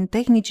altfel din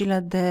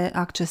tehnicile de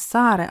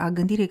accesare a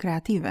gândirii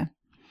creative.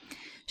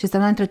 și este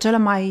una dintre cele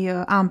mai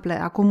ample.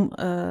 Acum,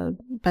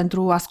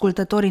 pentru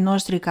ascultătorii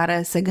noștri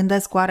care se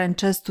gândesc oare în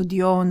ce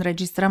studio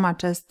înregistrăm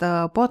acest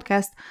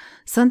podcast,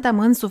 suntem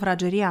în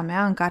sufrageria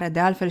mea, în care de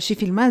altfel și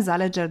filmez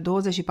alegeri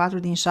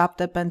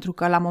 24/7, pentru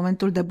că la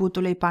momentul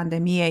debutului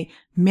pandemiei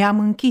mi-am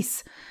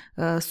închis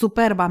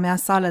superba mea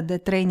sală de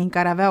training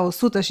care avea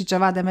 100 și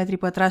ceva de metri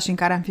pătrați și în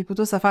care am fi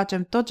putut să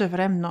facem tot ce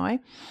vrem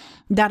noi.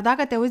 Dar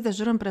dacă te uiți de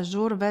jur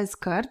împrejur, vezi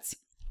cărți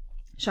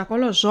și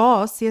acolo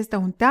jos este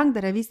un teanc de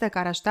reviste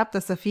care așteaptă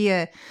să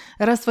fie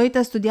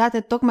răsfoite, studiate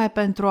tocmai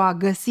pentru a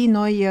găsi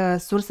noi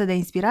surse de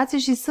inspirație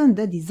și sunt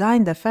de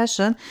design, de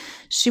fashion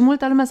și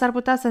multă lume s-ar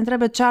putea să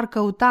întrebe ce ar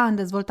căuta în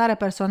dezvoltare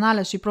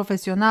personală și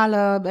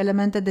profesională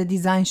elemente de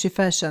design și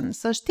fashion.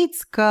 Să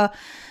știți că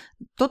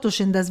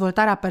totuși în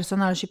dezvoltarea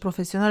personală și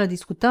profesională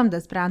discutăm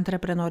despre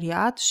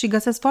antreprenoriat și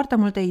găsesc foarte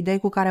multe idei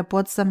cu care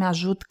pot să-mi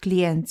ajut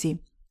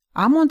clienții.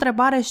 Am o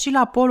întrebare și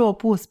la polul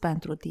opus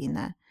pentru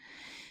tine.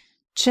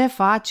 Ce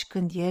faci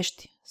când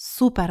ești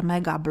super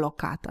mega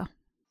blocată?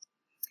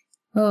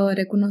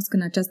 Recunosc că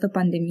în această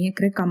pandemie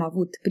cred că am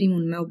avut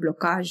primul meu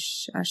blocaj,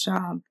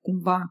 așa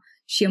cumva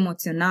și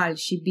emoțional,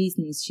 și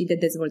business, și de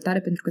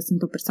dezvoltare, pentru că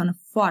sunt o persoană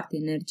foarte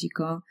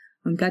energică.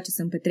 Îmi place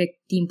să-mi petrec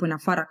timp în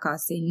afara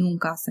casei, nu în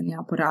casă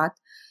neapărat,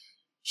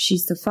 și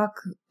să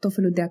fac tot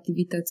felul de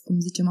activități, cum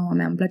zice mama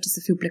mea. Îmi place să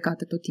fiu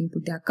plecată tot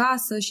timpul de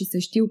acasă și să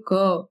știu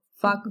că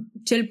fac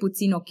cel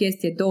puțin o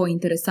chestie, două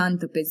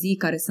interesantă pe zi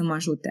care să mă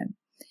ajute.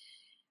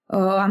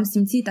 Am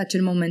simțit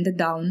acel moment de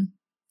down,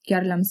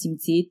 chiar l-am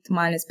simțit,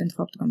 mai ales pentru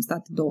faptul că am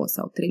stat 2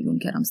 sau 3 luni,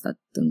 chiar am stat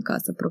în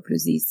casă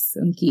propriu-zis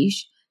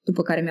închiși,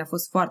 după care mi-a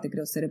fost foarte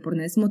greu să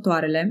repornesc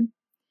motoarele.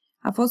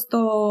 A fost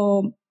o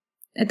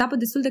etapă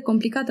destul de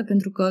complicată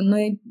pentru că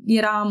noi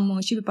eram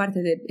și pe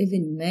partea de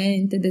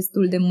evenimente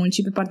destul de mult,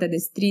 și pe partea de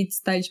street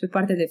style, și pe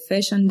partea de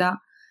fashion, dar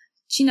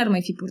cine ar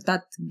mai fi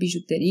purtat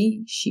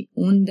bijuterii și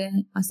unde?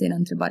 Asta era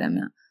întrebarea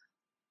mea.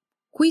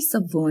 Cui să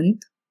vând?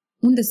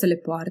 Unde să le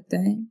poarte?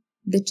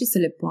 De ce să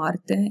le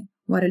poarte?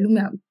 Oare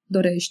lumea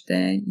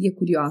dorește? E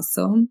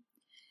curioasă?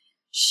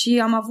 Și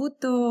am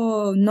avut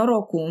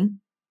norocul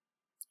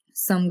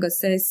să-mi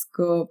găsesc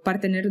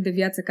partenerul de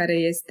viață care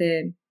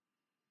este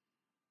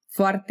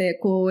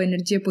cu o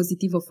energie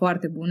pozitivă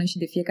foarte bună și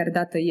de fiecare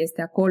dată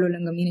este acolo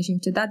lângă mine și îmi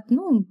zice, da,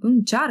 nu,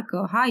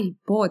 încearcă, hai,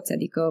 poți,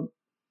 adică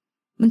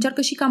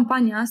încearcă și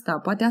campania asta,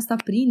 poate asta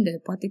prinde,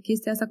 poate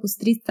chestia asta cu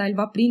street style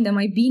va prinde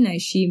mai bine.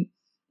 Și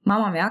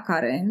mama mea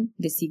care,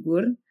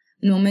 desigur,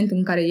 în momentul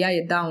în care ea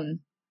e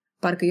down,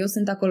 parcă eu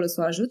sunt acolo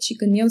să o ajut, și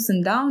când eu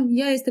sunt down,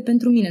 ea este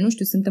pentru mine, nu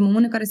știu, suntem o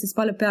mână care se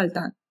spală pe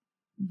alta.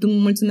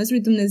 Mulțumesc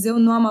lui Dumnezeu,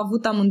 nu am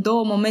avut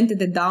amândouă momente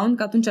de down,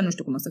 că atunci nu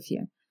știu cum o să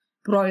fie.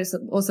 Probabil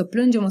o să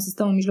plângem, o să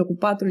stăm în mijlocul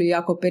patului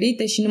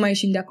acoperite și nu mai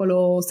ieșim de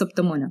acolo o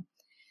săptămână.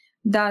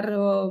 Dar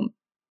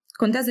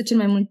contează cel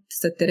mai mult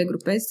să te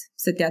regrupezi,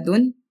 să te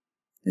aduni,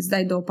 îți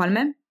dai 2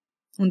 palme,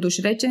 un duș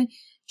rece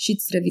și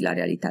îți revii la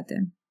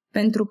realitate.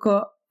 Pentru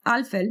că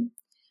altfel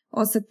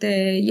o să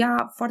te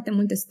ia foarte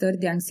multe stări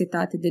de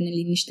anxietate, de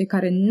neliniște,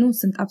 care nu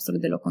sunt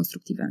absolut deloc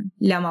constructive.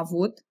 Le-am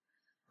avut,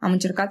 am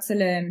încercat să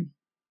le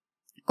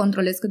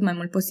controlez cât mai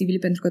mult posibil,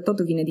 pentru că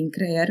totul vine din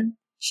creier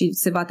și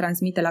se va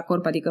transmite la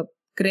corp, adică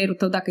creierul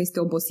tău, dacă este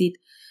obosit,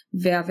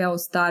 vei avea o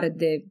stare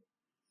de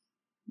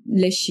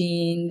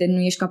leșin, de nu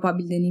ești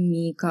capabil de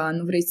nimica,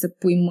 nu vrei să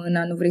pui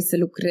mâna, nu vrei să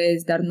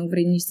lucrezi, dar nu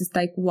vrei nici să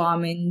stai cu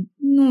oameni.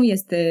 Nu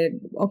este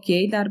ok,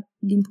 dar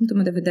din punctul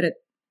meu de vedere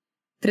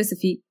trebuie să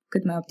fii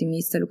cât mai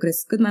optimist, să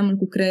lucrezi cât mai mult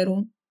cu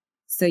creierul,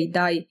 să-i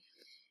dai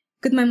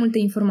cât mai multe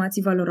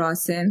informații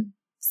valoroase,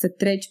 să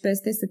treci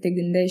peste, să te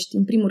gândești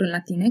în primul rând la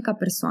tine ca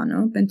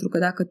persoană, pentru că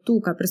dacă tu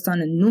ca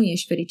persoană nu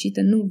ești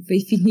fericită, nu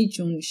vei fi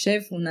niciun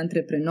șef, un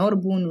antreprenor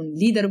bun, un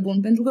lider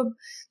bun, pentru că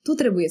tu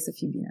trebuie să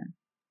fii bine.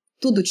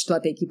 Tu duci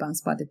toată echipa în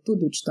spate, tu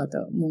duci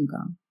toată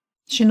munca.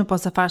 Și nu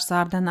poți să faci să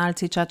ardă în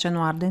alții ceea ce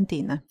nu arde în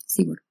tine.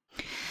 Sigur.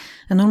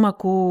 În urmă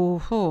cu,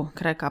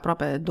 cred că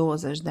aproape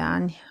 20 de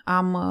ani,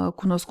 am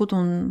cunoscut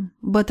un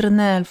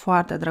bătrânel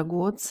foarte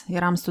drăguț.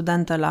 Eram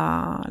studentă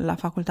la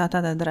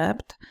facultatea de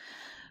drept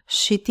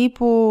și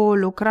tipul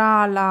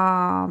lucra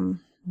la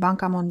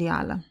Banca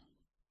Mondială.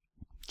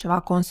 Ceva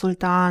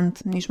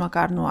consultant, nici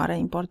măcar nu are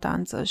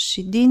importanță.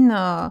 Și din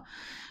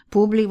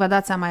public, vă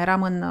dați seama,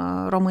 eram în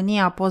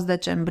România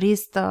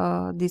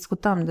post-decembristă,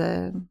 discutăm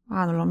de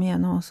anul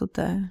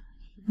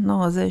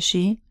 1990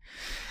 și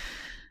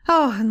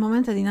în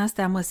momente din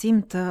astea mă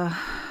simt,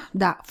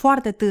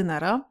 foarte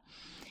tânără,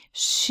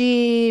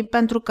 și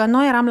pentru că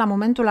noi eram la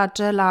momentul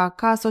acela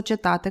ca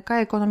societate, ca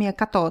economie,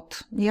 ca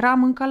tot,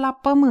 eram încă la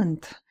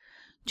pământ.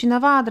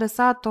 Cineva a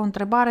adresat o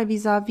întrebare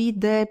vis-a-vis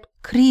de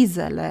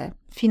crizele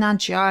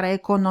financiare,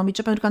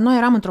 economice, pentru că noi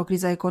eram într-o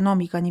criză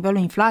economică,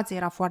 nivelul inflației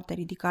era foarte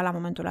ridicat la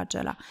momentul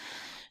acela.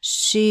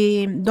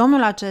 Și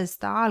domnul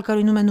acesta, al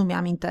cărui nume nu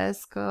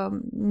mi-amintesc,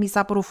 mi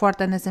s-a părut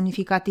foarte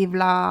nesemnificativ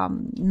la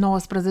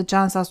 19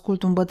 ani să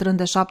ascult un bătrân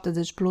de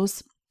 70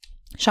 plus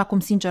și acum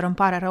sincer îmi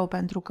pare rău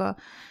pentru că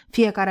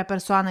fiecare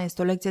persoană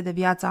este o lecție de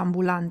viață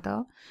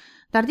ambulantă,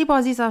 dar tipul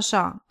a zis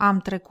așa: am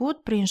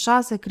trecut prin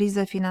 6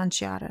 crize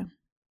financiare.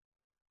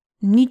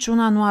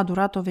 niciuna nu a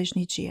durat o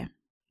veșnicie.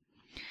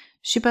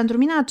 Și pentru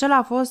mine acela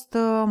a fost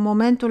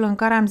momentul în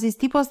care am zis,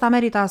 tipul ăsta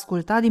merită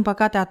ascultat. Din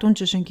păcate atunci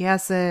își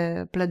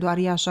încheiase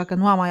pledoaria, așa că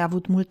nu am mai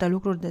avut multe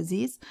lucruri de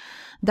zis,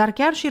 dar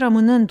chiar și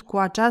rămânând cu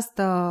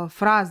această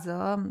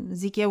frază,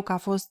 zic eu că a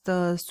fost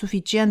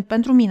suficient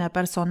pentru mine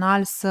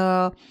personal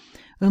să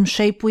îmi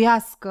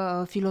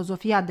shape-uiască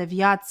filozofia de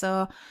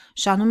viață,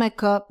 și anume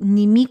că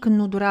nimic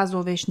nu durează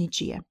o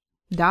veșnicie.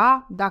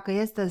 Da, dacă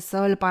este să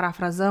îl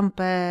parafrazăm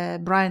pe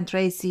Brian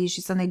Tracy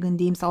și să ne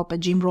gândim, sau pe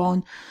Jim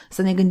Rohn,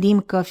 să ne gândim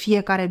că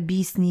fiecare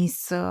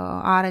business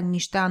are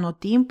niște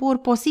anotimpuri,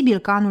 posibil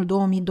că anul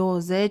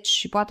 2020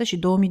 și poate și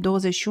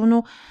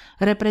 2021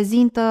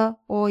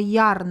 reprezintă o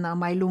iarnă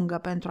mai lungă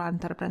pentru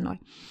antreprenori.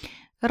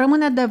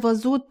 Rămâne de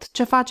văzut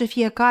ce face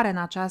fiecare în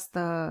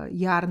această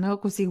iarnă,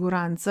 cu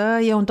siguranță.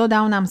 Eu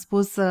întotdeauna am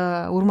spus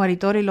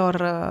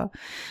urmăritorilor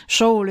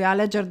show-ului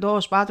Alegeri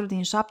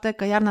 24/7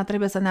 că iarna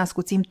trebuie să ne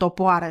ascuțim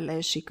topoarele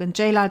și când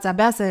ceilalți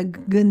abia se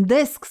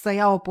gândesc să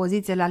ia o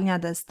poziție la linia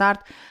de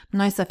start,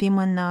 noi să fim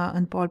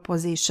în pole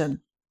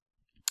position.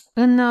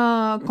 În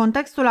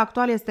contextul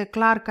actual este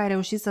clar că ai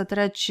reușit să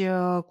treci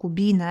cu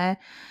bine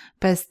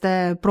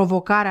peste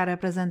provocarea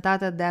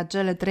reprezentată de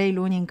acele 3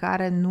 luni în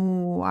care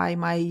nu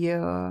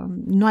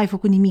ai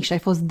făcut nimic și ai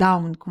fost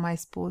down, cum ai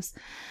spus.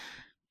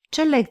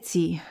 Ce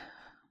lecții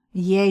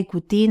iei cu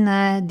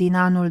tine din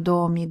anul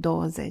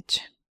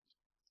 2020?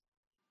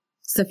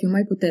 Să fiu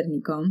mai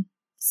puternică,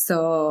 să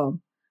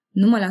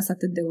nu mă las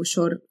atât de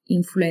ușor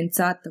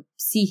influențată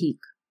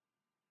psihic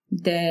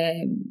de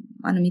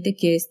anumite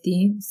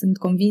chestii. Sunt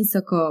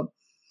convinsă că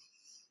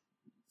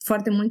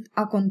foarte mult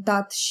a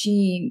contat și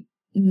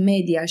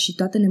media și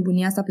toată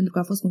nebunia asta, pentru că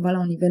a fost cumva la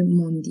un nivel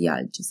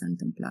mondial ce s-a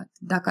întâmplat.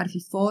 Dacă ar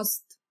fi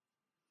fost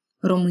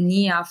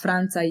România,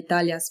 Franța,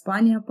 Italia,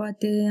 Spania,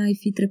 poate ai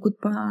fi trecut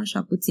pe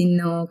așa puțin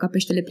ca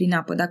peștele prin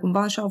apă. Dar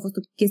cumva așa a fost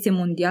o chestie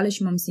mondială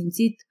și m-am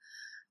simțit,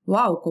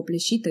 wow,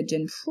 copleșită,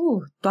 gen,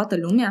 toată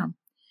lumea.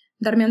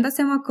 Dar mi-am dat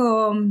seama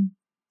că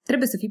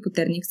trebuie să fii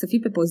puternic, să fii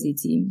pe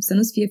poziții, să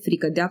nu-ți fie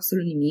frică de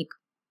absolut nimic.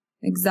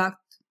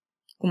 Exact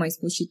cum ai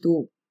spus și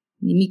tu,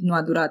 nimic nu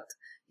a durat,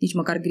 nici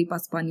măcar gripa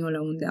spaniolă,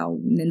 unde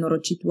au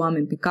nenorocit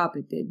oameni pe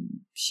capete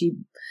și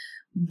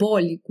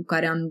boli cu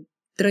care am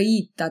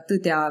trăit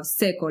atâtea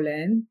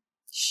secole.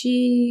 Și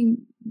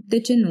de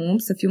ce nu,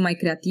 să fiu mai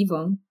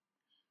creativă.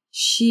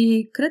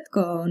 Și cred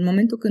că în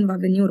momentul când va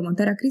veni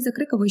următoarea criză,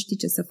 cred că voi ști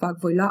ce să fac,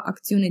 voi lua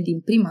acțiune din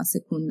prima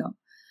secundă.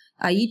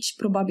 Aici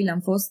probabil am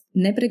fost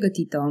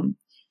nepregătită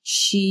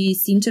și,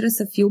 sinceră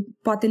să fiu,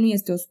 poate nu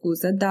este o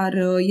scuză, dar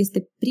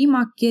este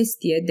prima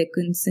chestie de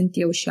când sunt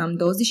eu și am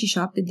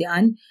 27 de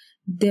ani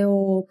de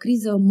o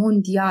criză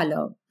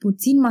mondială.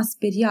 Puțin m-a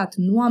speriat,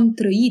 nu am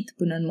trăit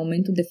până în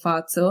momentul de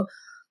față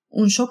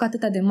un șoc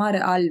atât de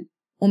mare al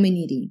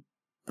omenirii.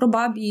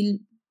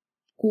 Probabil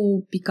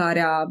cu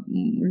picarea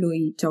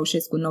lui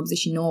Ceaușescu în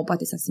 89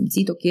 poate s-a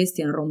simțit o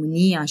chestie în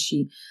România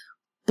și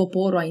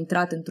poporul a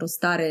intrat într-o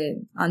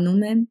stare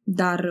anume,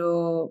 dar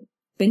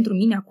pentru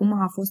mine acum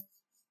a fost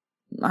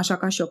așa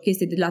ca și o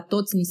chestie de la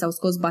toți ni s-au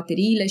scos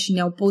bateriile și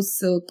ne-au pus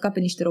ca pe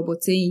niște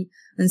roboței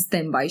în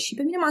stand-by. Și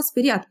pe mine m-a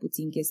speriat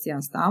puțin chestia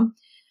asta.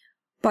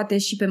 Poate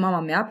și pe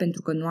mama mea,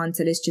 pentru că nu a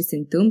înțeles ce se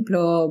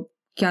întâmplă.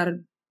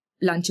 Chiar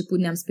la început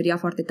ne-am speriat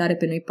foarte tare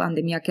pe noi,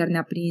 pandemia chiar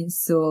ne-a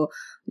prins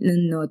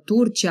în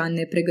Turcia,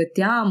 ne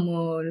pregăteam,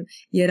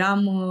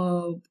 eram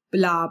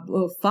la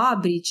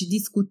fabrici,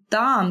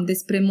 discutam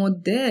despre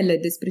modele,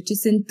 despre ce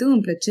se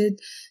întâmplă, ce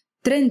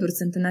trenduri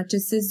sunt în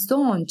acest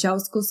sezon, ce au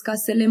scos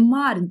casele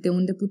mari, de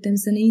unde putem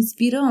să ne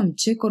inspirăm,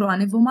 ce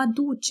coroane vom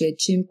aduce,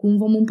 cum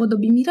vom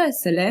împodobi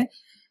miresele.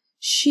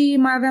 Și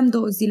mai aveam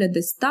 2 zile de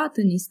stat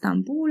în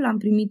Istanbul, am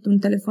primit un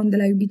telefon de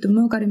la iubitul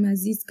meu care mi-a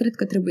zis, cred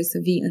că trebuie să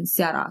vii în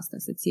seara asta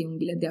să-ți iei un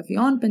bilet de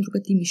avion, pentru că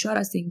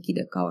Timișoara se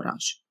închide ca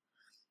oraș.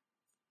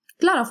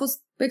 Clar, a fost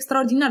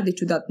extraordinar de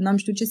ciudat, n-am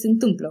știut ce se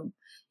întâmplă.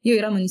 Eu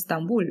eram în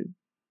Istanbul,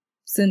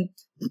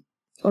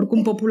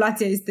 oricum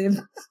populația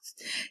este...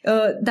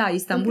 Da,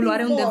 Istanbulul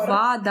are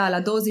undeva,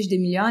 la 20 de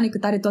milioane,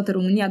 cât are toată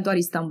România, doar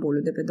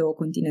Istanbulul de pe 2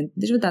 continente.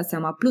 Deci vă dați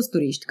seama, plus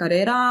turiști, care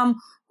eram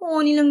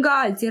unii lângă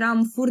alții,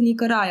 eram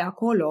furnicărai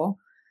acolo.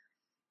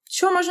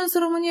 Și eu am ajuns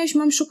în România și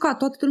m-am șocat,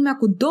 toată lumea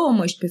cu 2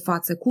 măști pe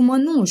față, cu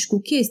mănuși, cu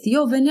chestii.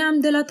 Eu veneam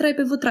de la trai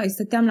pe vătrai,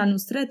 stăteam la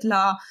Nusret,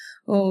 la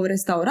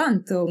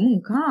restaurant,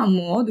 mâncam,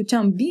 o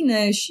duceam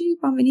bine și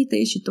am venit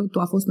aici și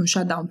totul a fost un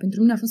shutdown.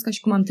 Pentru mine a fost ca și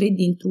cum am trăit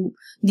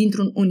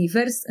dintr-un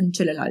univers în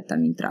celălalt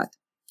am intrat.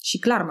 Și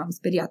clar m-am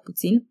speriat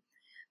puțin,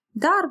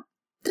 dar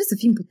trebuie să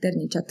fim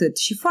puternici atât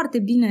și foarte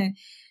bine,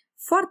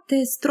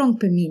 foarte strong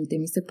pe minte.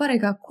 Mi se pare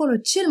că acolo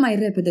cel mai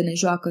repede ne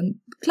joacă,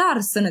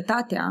 clar,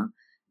 sănătatea,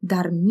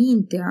 dar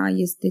mintea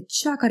este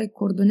cea care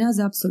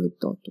coordonează absolut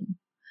totul.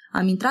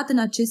 Am intrat în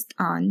acest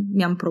an,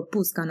 mi-am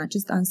propus ca în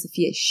acest an să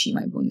fie și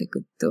mai bun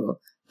decât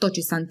tot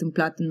ce s-a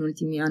întâmplat în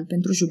ultimii ani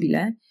pentru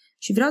Jubile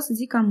și vreau să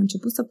zic că am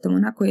început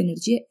săptămâna cu o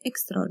energie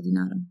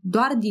extraordinară.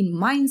 Doar din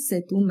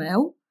mindset-ul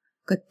meu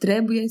că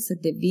trebuie să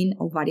devin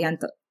o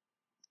variantă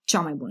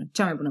cea mai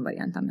bună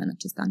variantă a mea în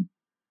acest an.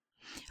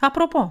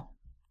 Apropo,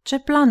 Ce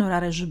planuri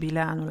are Jubile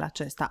anul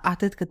acesta?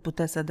 Atât cât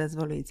puteți să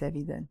dezvăluiți,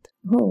 evident.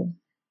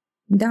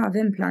 Da,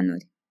 avem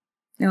planuri.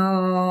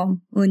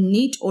 În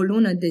nici o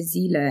lună de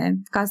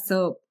zile, ca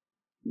să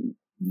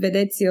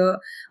vedeți,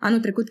 anul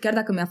trecut, chiar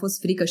dacă mi-a fost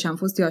frică și am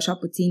fost eu așa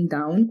puțin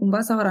down,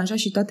 cumva s-au aranjat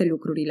și toate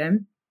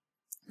lucrurile,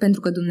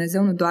 pentru că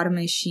Dumnezeu nu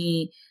doarme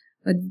și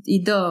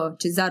îi dă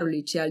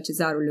cezarului ce al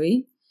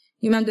cezarului.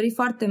 Eu mi-am dorit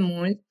foarte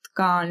mult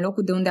ca în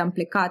locul de unde am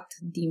plecat,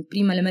 din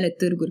primele mele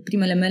târguri,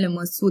 primele mele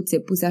măsuțe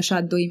puse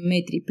așa 2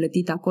 metri,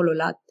 plătit acolo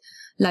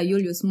la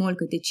Julius Mall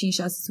câte 5-600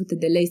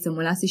 de lei, să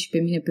mă lase și pe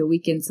mine pe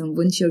weekend să-mi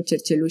vând și eu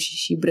cercelușii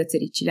și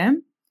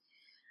brățăricile.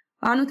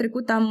 Anul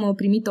trecut am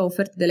primit o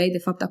ofertă de la ei, de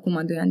fapt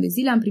acum 2 ani de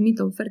zile, am primit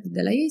o ofertă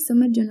de la ei să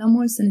mergem la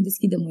mall să ne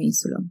deschidem o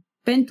insulă.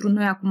 Pentru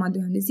noi acum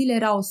 2 ani de zile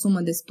era o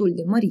sumă destul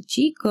de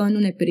măricică, nu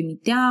ne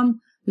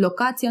permiteam,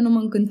 locația nu mă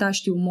încânta,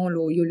 știu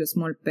mall-ul Julius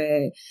Mall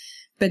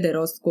pe de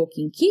rost cu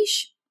ochii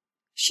închiși.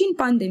 Și în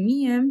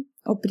pandemie,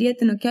 o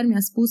prietenă chiar mi-a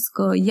spus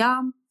că ea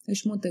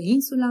își mută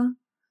insula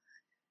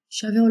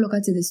și avea o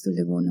locație destul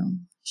de bună.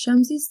 Și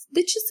am zis,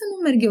 de ce să nu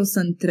merg eu să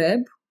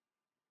întreb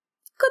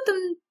cât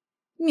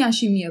mi-a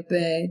și mie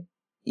pe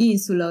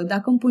insulă,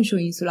 dacă îmi pun și o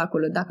insulă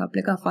acolo, dacă a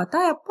plecat fata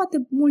aia, poate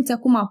mulți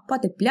acum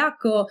poate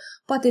pleacă,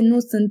 poate nu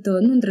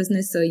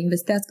îndrăznesc să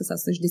investească sau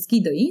să-și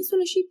deschidă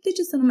insulă și de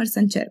ce să nu merg să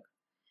încerc.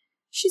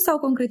 Și s-au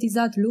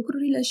concretizat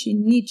lucrurile și în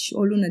nici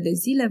o lună de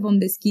zile vom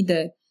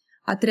deschide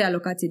a 3-a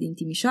locație din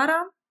Timișoara,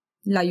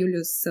 la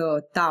Julius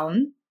Town,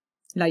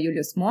 la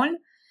Julius Mall,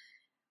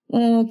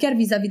 chiar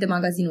vis-a-vis de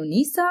magazinul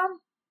Nisa,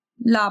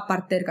 la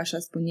parter, ca așa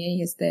spun ei,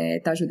 este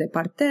etajul de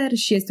parter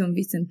și este un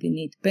vis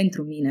împlinit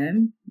pentru mine,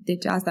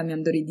 deci asta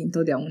mi-am dorit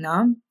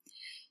dintotdeauna.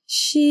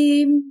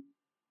 Și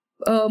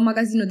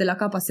magazinul de la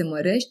Capa se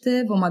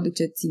mărește, vom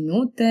aduce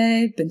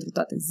ținute pentru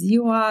toată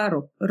ziua,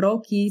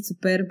 rochii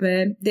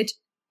superbe, deci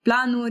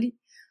planuri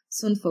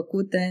sunt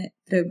făcute,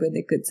 trebuie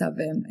decât să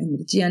avem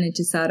energia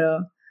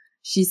necesară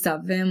și să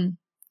avem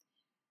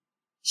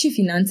și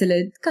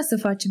finanțele ca să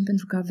facem,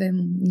 pentru că avem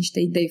niște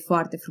idei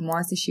foarte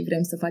frumoase și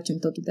vrem să facem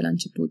totul de la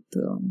început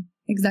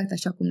exact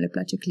așa cum le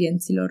place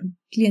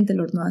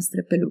clientelor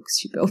noastre, pe lux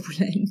și pe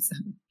opulență.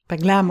 Pe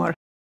glamour.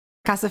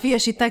 Ca să fie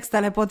și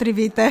textele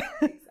potrivite.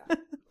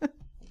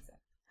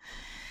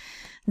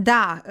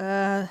 Da,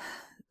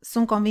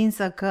 sunt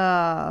convinsă că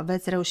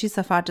veți reuși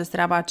să faceți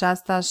treaba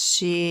aceasta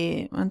și,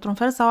 într-un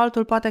fel sau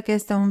altul, poate că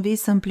este un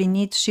vis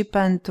împlinit și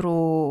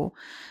pentru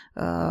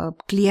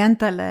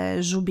clientele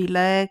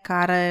Jubile,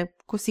 care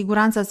cu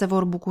siguranță se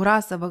vor bucura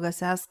să vă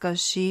găsească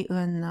și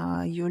în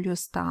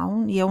Julius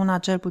Town. Eu, una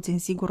cel puțin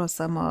sigur,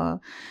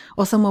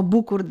 o să mă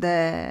bucur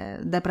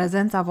de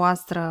prezența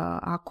voastră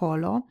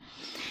acolo.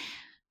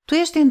 Tu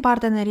ești în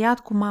parteneriat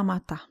cu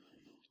mama ta.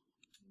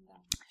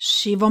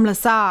 Și vom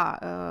lăsa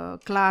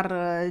clar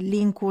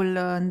linkul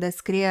în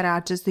descrierea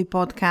acestui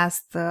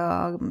podcast,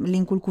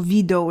 linkul cu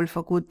videoul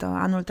făcut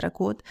anul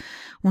trecut,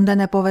 unde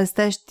ne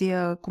povestești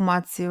cum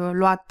ați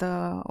luat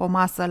o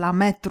masă la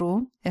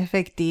metru,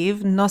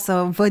 efectiv. Nu o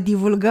să vă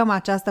divulgăm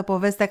această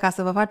poveste ca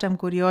să vă facem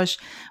curioși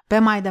pe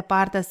mai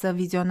departe să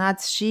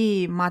vizionați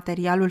și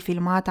materialul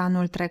filmat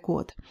anul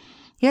trecut.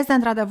 Este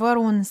într-adevăr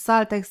un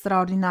salt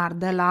extraordinar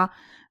de la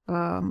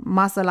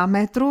masă la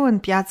metru în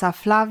Piața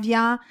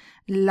Flavia,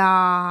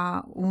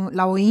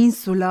 la o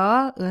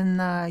insulă în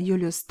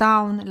Julius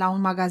Town, la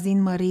un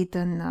magazin mărit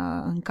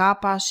în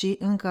Capa și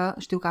încă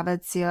știu că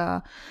aveți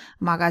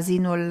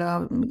magazinul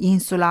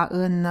Insula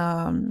în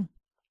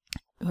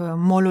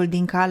mall-ul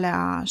din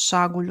Calea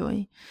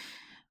Șagului.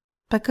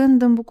 Pe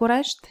când în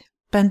București?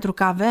 Pentru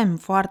că avem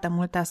foarte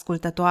multe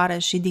ascultătoare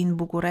și din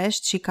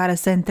București și care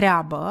se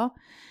întreabă,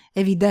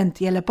 evident,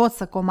 ele pot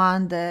să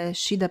comande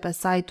și de pe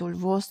site-ul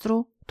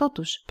vostru,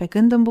 totuși, pe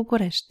când în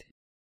București?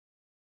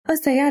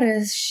 Asta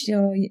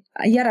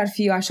iar ar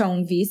fi așa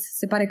un vis.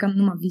 Se pare că am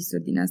numai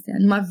visuri din astea,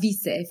 numai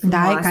vise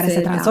frumoase. Da, care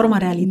se transformă în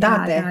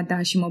realitate.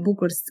 Da, și mă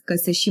bucur că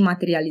se și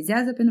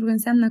materializează, pentru că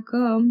înseamnă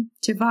că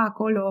ceva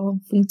acolo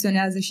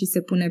funcționează și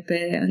se pune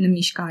în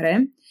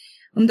mișcare.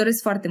 Îmi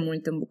doresc foarte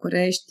mult în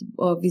București,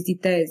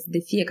 vizitez de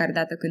fiecare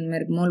dată când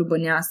merg mall-ul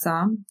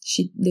Băneasa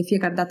și de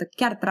fiecare dată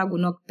chiar trag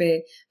un ochi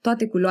pe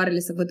toate culoarele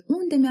să văd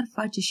unde mi-ar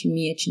face și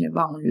mie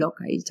cineva un loc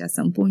aici,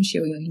 să-mi pun și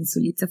eu o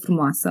insuliță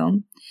frumoasă.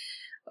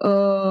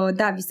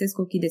 Da, visez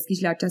cu ochii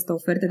deschiși la această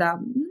ofertă, dar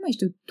nu mai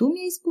știu, tu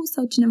mi-ai spus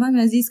sau cineva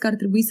mi-a zis că ar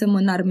trebui să mă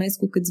înarmez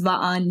cu câțiva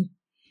ani.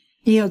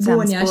 Eu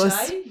ți-am spus,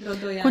 așa,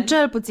 cu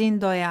cel puțin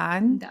 2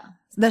 ani, da.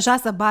 Deja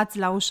să bați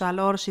la ușa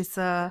lor și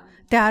să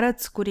te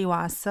arăți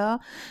curioasă,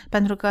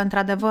 pentru că,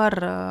 într-adevăr,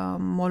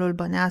 mall-ul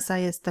Băneasa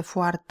este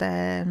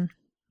foarte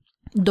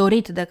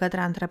dorit de către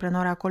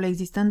antreprenori acolo,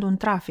 existând un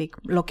trafic,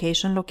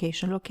 location,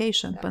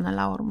 până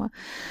la urmă.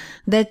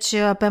 Deci,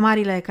 pe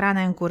marile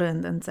ecrane în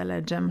curând,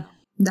 înțelegem.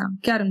 Da,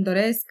 chiar îmi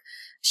doresc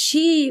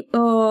și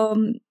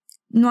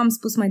nu am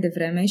spus mai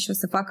devreme și o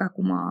să fac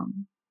acum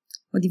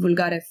o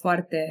divulgare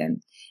foarte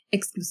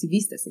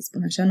exclusivistă, să-i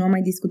spun așa, nu am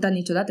mai discutat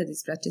niciodată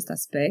despre acest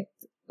aspect.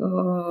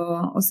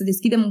 O să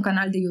deschidem un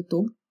canal de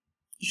YouTube,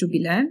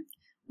 Jubile,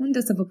 unde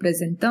o să vă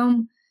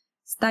prezentăm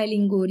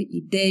styling-uri,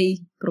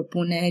 idei,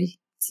 propuneri,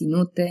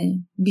 ținute,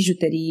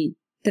 bijuterii,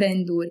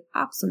 trenduri,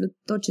 absolut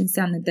tot ce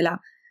înseamnă, de la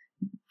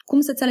cum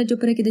să-ți alegi o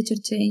pereche de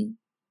cercei,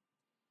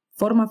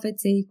 forma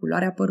feței,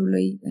 culoarea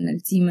părului,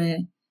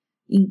 înălțime,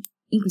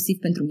 inclusiv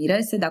pentru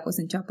mirese. Dacă o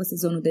să înceapă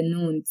sezonul de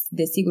nunți,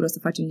 desigur o să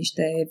facem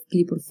niște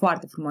clipuri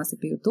foarte frumoase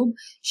pe YouTube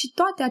și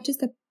toate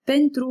acestea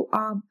pentru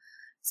a,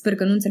 sper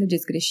că nu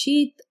înțelegeți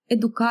greșit,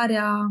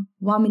 educarea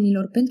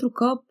oamenilor, pentru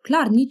că,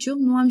 clar, nici eu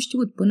nu am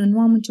știut până nu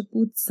am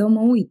început să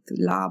mă uit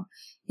la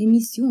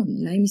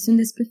emisiuni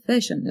despre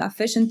fashion, la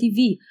Fashion TV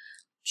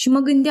și mă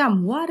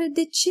gândeam, oare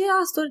de ce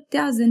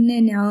asortează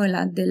nenea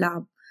ăla de la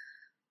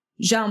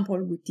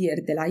Jean-Paul Gaultier,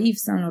 de la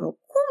Yves Saint Laurent?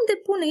 Cum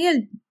depune el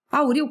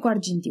auriu cu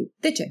argintiu?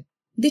 De ce?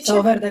 De ce?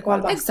 Sau verde cu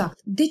albastru. Exact.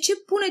 De ce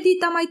pune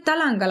dita mai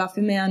talanga la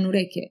femeia în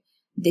ureche?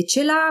 De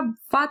ce la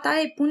fata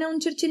aia pune un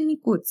cercel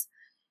micuț?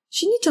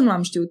 Și nici eu nu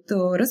am știut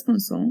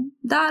răspunsul,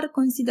 dar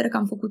consider că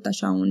am făcut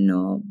așa un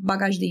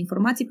bagaj de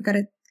informații pe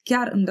care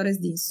chiar îmi doresc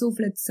din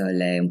suflet să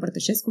le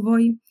împărtășesc cu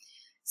voi,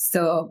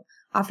 să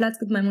aflați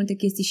cât mai multe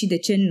chestii și de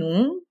ce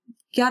nu.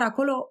 Chiar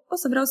acolo o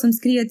să vreau să-mi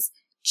scrieți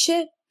ce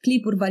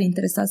clipuri v-ar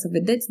interesa să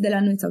vedeți de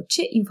la noi sau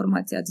ce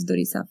informații ați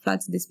dori să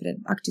aflați despre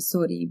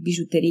accesorii,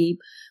 bijuterii.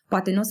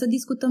 Poate nu o să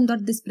discutăm doar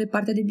despre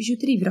partea de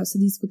bijuterii, vreau să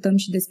discutăm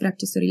și despre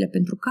accesoriile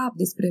pentru cap,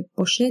 despre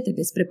poșete,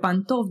 despre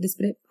pantofi,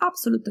 despre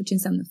absolut tot ce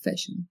înseamnă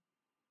fashion.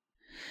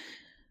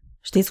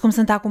 Știți cum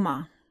sunt acum?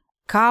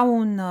 Ca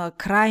un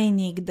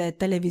crainic de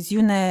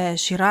televiziune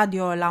și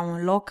radio la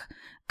un loc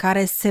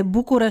care se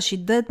bucură și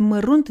dă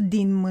mărunt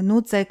din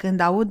mânuțe când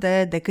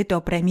aude de câte o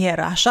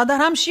premieră. Așadar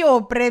am și eu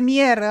o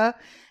premieră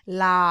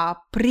la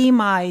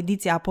prima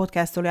ediție a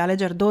podcastului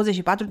Alegeri 24/7,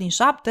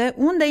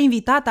 unde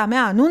invitata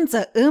mea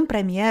anunță în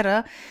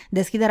premieră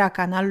deschiderea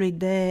canalului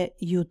de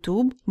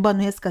YouTube.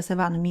 Bănuiesc că se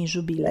va numi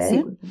Jubile.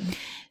 Sigur.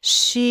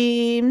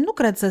 Și nu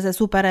cred să se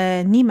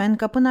supere nimeni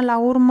că până la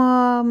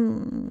urmă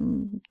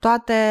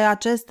toate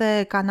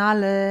aceste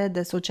canale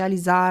de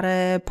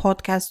socializare,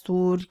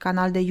 podcasturi,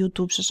 canal de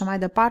YouTube și așa mai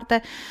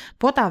departe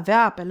pot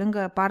avea, pe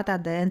lângă partea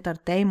de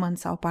entertainment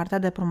sau partea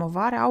de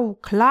promovare, au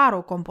clar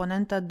o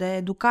componentă de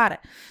educare.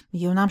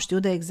 Eu n-am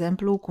știut, de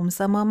exemplu, cum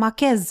să mă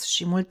machez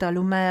și multă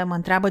lume mă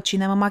întreabă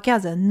cine mă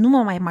machează. Nu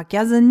mă mai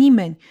machează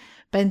nimeni,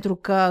 pentru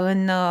că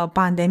în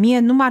pandemie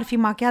nu m-ar fi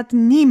machiat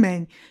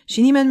nimeni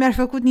și nimeni nu mi-ar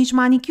făcut nici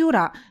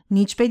manicura,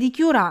 nici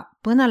pedicura.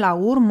 Până la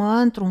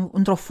urmă,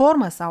 într-o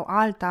formă sau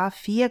alta,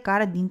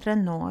 fiecare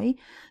dintre noi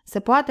se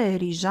poate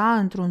erija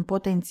într-un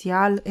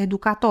potențial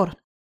educator.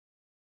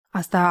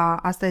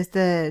 Asta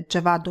este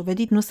ceva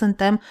dovedit, nu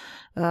suntem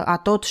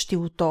atot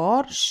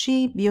știutori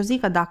și eu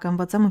zic că dacă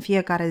învățăm în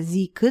fiecare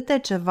zi câte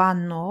ceva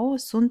nou,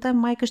 suntem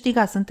mai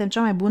câștigați, suntem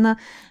cea mai bună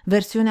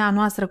versiune a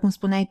noastră, cum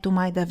spuneai tu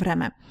mai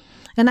devreme.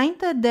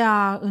 Înainte de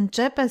a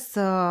începe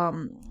să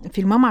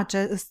filmăm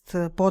acest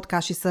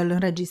podcast și să-l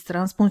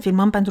înregistrăm, spun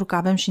filmăm pentru că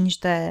avem și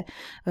niște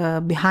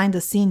behind the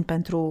scene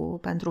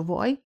pentru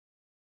voi,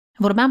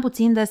 vorbeam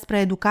puțin despre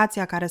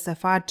educația care se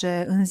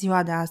face în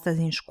ziua de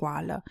astăzi în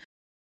școală.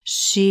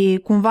 Și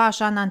cumva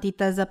așa în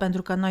antiteză,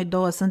 pentru că noi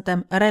două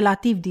suntem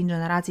relativ din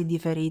generații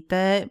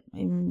diferite.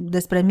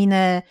 Despre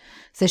mine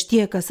se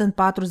știe că sunt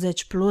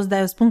 40 plus, dar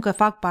eu spun că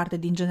fac parte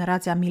din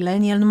generația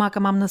millennial, numai că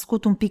m-am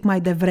născut un pic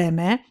mai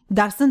devreme,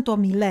 dar sunt o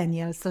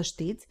millennial, să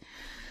știți.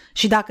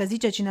 Și dacă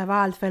zice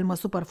cineva altfel, mă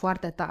supăr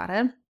foarte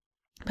tare.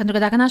 Pentru că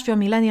dacă n-aș fi o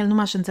millennial, nu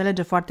m-aș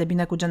înțelege foarte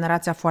bine cu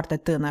generația foarte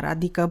tânără.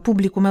 Adică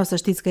publicul meu, să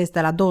știți că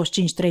este la 25-35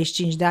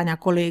 de ani,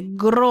 acolo e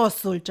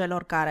grosul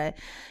celor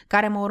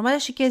care mă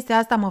urmăresc și chestia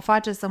asta mă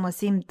face să mă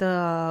simt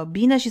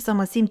bine și să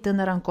mă simt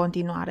tânără în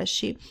continuare.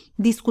 Și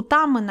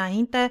discutam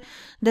înainte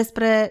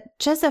despre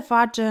ce se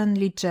face în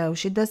liceu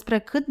și despre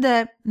cât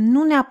de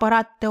nu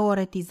neapărat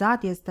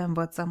teoretizat este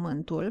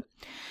învățământul,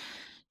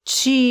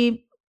 ci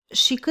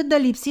și cât de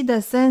lipsit de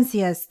sens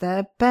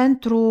este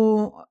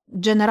pentru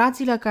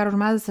generațiile care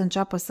urmează să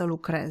înceapă să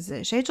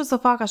lucreze. Și aici o să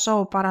fac așa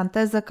o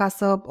paranteză ca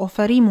să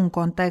oferim un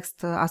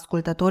context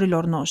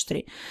ascultătorilor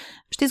noștri.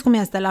 Știți cum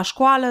este? La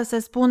școală se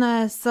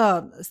spune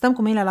să stăm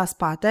cu mâinile la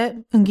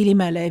spate, în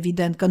ghilimele,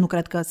 evident că nu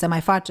cred că se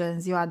mai face în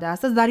ziua de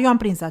astăzi, dar eu am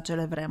prins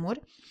acele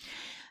vremuri,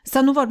 să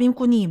nu vorbim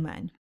cu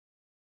nimeni.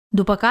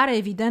 După care,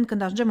 evident,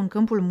 când ajungem în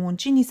câmpul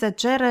muncii, ni se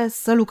cere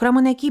să lucrăm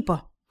în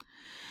echipă.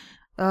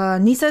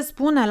 Ni se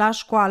spune la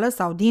școală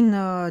sau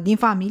din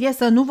familie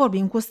să nu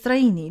vorbim cu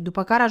străinii,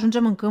 după care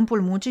ajungem în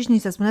câmpul muncii și ni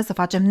se spune să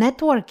facem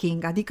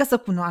networking, adică să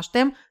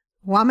cunoaștem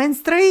oameni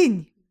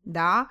străini,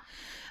 da?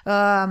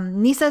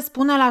 Ni se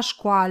spune la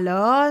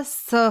școală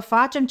să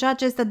facem ceea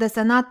ce este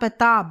desenat pe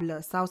tablă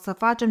sau să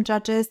facem ceea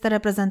ce este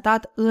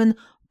reprezentat în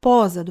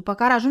poză, după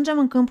care ajungem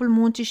în câmpul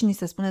muncii și ni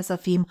se spune să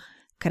fim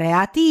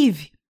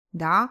creativi,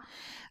 da?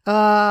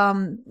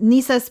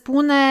 Ni se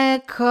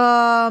spune că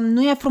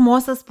nu e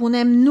frumos să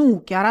spunem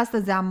nu. Chiar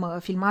astăzi am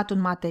filmat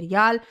un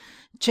material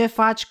ce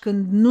faci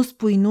când nu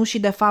spui nu și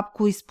de fapt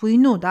cui spui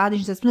nu, da?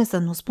 Deci se spune să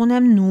nu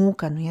spunem nu,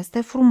 că nu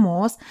este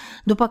frumos,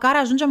 după care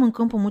ajungem în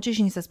câmpul muncii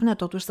și ni se spune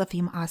totuși să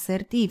fim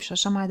asertivi și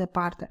așa mai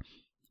departe.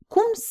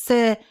 Cum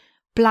se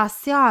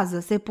plasează,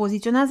 se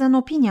poziționează în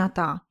opinia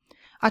ta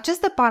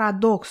aceste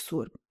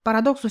paradoxuri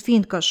Paradoxul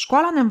fiind că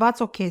școala ne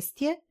învață o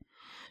chestie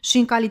și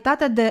în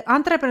calitate de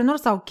antreprenor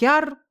sau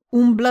chiar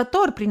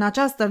umblător prin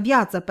această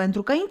viață,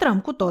 pentru că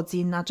intrăm cu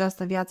toții în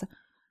această viață,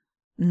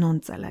 nu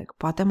înțeleg.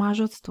 Poate mă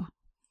ajuți tu.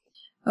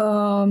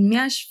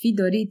 Mi-aș fi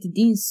dorit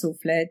din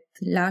suflet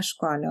la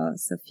școală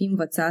să fi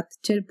învățat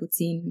cel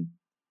puțin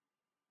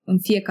în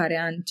fiecare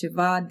an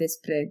ceva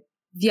despre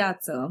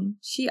viață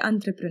și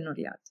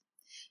antreprenoriat.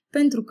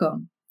 Pentru că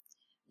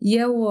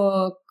eu,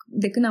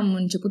 de când am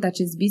început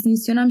acest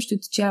business, eu n-am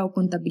știut ce e o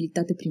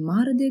contabilitate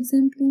primară, de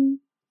exemplu.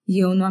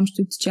 Eu nu am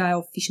știut ce e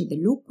o fișă de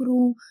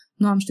lucru,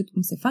 nu am știut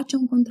cum se face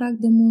un contract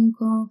de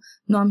muncă,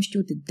 nu am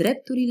știut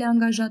drepturile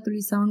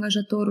angajatului sau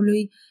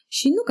angajatorului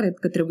și nu cred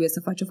că trebuie să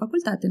faci o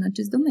facultate în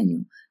acest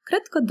domeniu.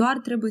 Cred că doar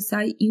trebuie să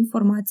ai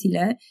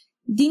informațiile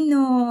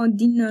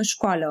din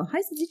școală. Hai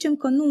să zicem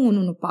că nu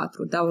în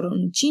 1-4, dar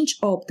în 5-8,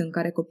 în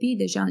care copiii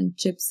deja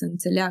încep să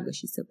înțeleagă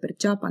și să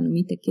perceapă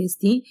anumite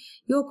chestii,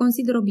 eu o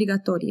consider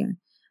obligatorie.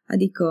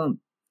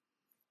 Adică,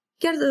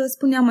 chiar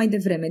spuneam mai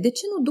devreme, de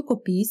ce nu duc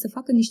copiii să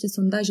facă niște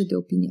sondaje de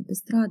opinie pe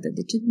stradă?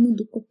 De ce nu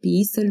duc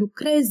copiii să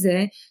lucreze,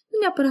 nu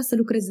neapărat să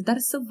lucreze, dar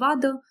să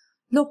vadă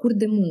locuri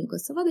de muncă,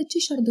 să vadă ce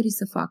și-ar dori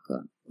să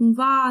facă?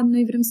 Cumva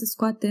noi vrem să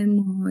scoatem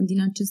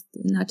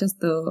în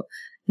această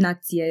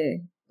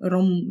nație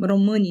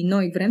românii,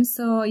 noi vrem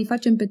să îi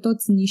facem pe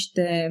toți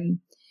niște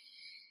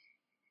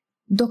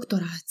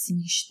doctorați,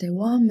 niște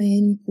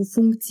oameni cu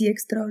funcții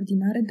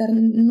extraordinare, dar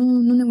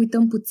nu ne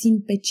uităm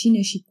puțin pe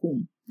cine și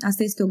cum.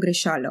 Asta este o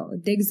greșeală.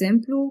 De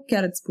exemplu,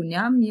 chiar îți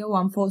spuneam, eu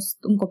am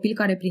fost un copil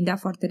care prindea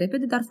foarte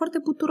repede, dar foarte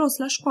puturos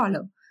la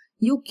școală.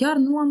 Eu chiar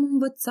nu am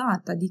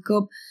învățat, adică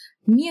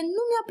mie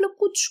nu mi-a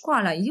plăcut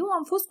școala. Eu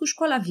am fost cu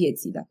școala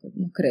vieții, dacă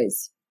nu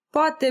crezi.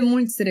 Poate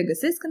mulți se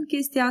regăsesc în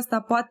chestia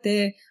asta,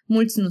 poate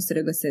mulți nu se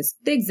regăsesc.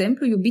 De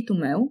exemplu, iubitul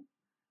meu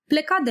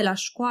pleca de la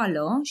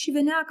școală și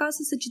venea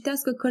acasă să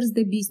citească cărți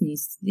de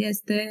business.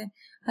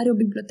 Are o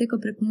bibliotecă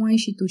precum ai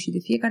și tu și de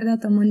fiecare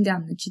dată mă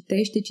îndeamnă.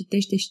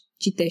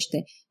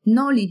 Citește.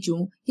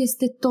 Knowledge-ul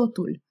este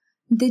totul.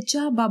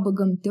 Degeaba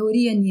băgăm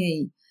teorie în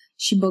ei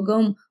și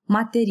băgăm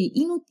materii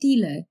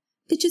inutile.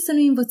 De ce să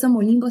nu învățăm o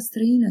limbă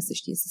străină, să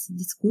știe să se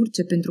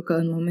descurce? Pentru că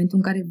în momentul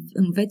în care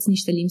înveți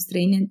niște limbi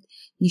străine,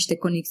 niște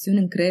conexiuni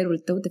în creierul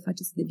tău te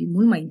face să devii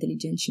mult mai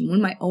inteligent și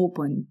mult mai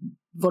open.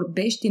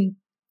 Vorbești în 4-5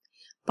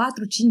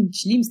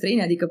 limbi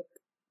străine, adică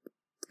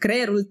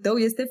creierul tău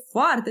este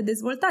foarte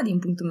dezvoltat din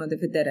punctul meu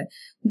de vedere.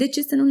 De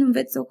ce să nu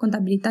înveți o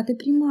contabilitate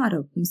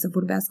primară? Cum să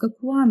vorbească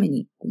cu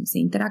oamenii? Cum să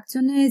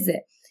interacționeze?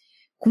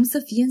 Cum să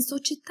fie în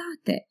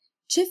societate?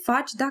 Ce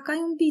faci dacă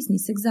ai un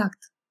business? Exact.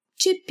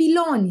 Ce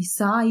piloni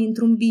să ai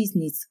într-un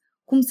business?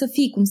 Cum să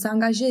fii? Cum să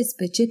angajezi?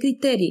 Pe ce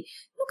criterii?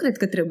 Nu cred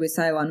că trebuie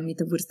să ai o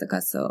anumită vârstă ca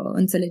să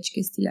înțelegi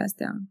chestiile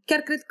astea. Chiar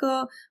cred că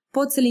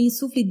poți să le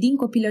insufli din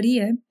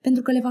copilărie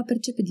pentru că le va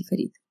percepe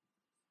diferit.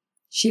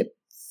 Și e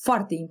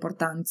foarte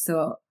important să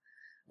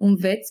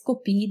înveți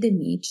copiii de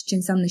mici ce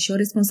înseamnă și o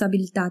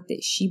responsabilitate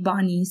și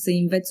banii, să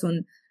înveți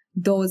un 20-80,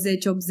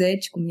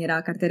 cum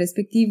era cartea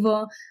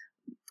respectivă.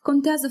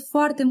 Contează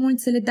foarte mult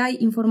să le dai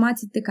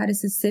informații de care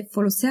să se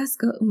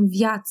folosească în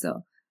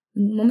viață.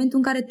 În momentul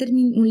în care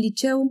termini un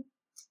liceu,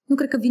 nu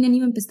cred că vine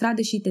nimeni pe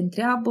stradă și te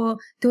întreabă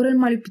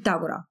teorema lui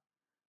Pitagora.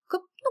 Că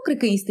nu cred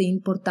că este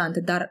importantă,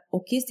 dar o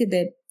chestie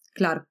de,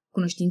 clar,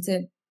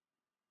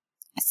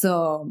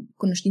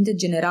 cunoștințe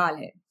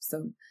generale, să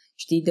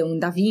știi de un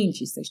Da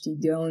Vinci, să știi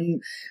de un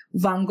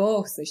Van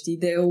Gogh, să știi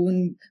de un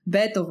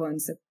Beethoven.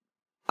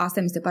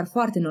 Astea mi se par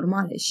foarte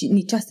normale și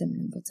nici astea nu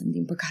le învățăm,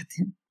 din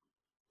păcate.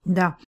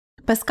 Da.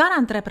 Pe scara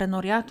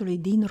antreprenoriatului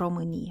din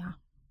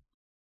România,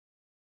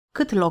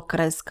 cât loc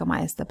crezi că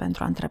mai este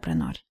pentru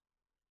antreprenori?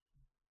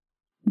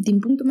 Din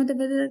punctul meu de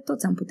vedere,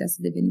 toți am putea să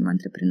devenim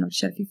antreprenori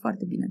și ar fi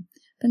foarte bine.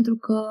 Pentru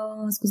că,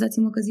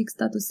 scuzați-mă că zic,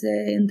 statul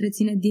se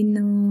întreține din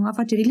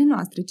afacerile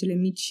noastre, cele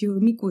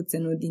micuțe,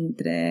 nu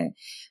dintre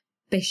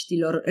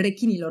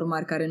rechinilor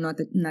mari care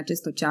în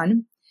acest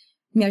ocean.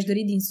 Mi-aș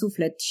dori din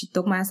suflet, și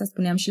tocmai asta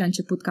spuneam și la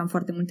început, că am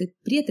foarte multe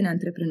prietene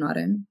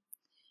antreprenoare,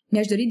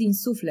 mi-aș dori din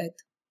suflet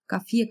ca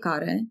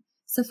fiecare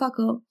să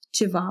facă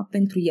ceva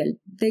pentru el.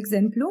 De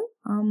exemplu,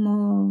 am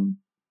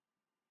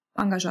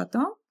angajată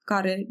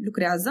care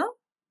lucrează,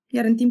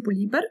 iar în timpul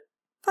liber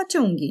face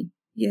unghii.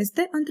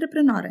 Este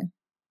antreprenoare.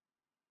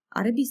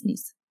 Are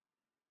business.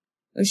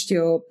 Își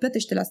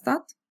plătește la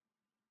stat,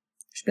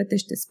 își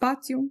plătește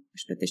spațiu,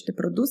 își plătește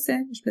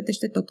produse, își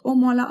plătește tot.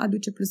 Omul ăla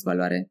aduce plus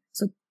valoare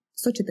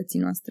societății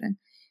noastre.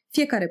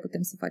 Fiecare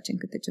putem să facem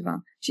câte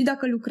ceva. Și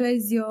dacă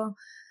lucrezi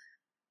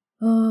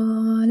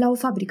la o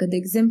fabrică, de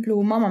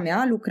exemplu, mama mea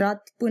a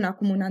lucrat până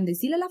acum un an de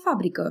zile la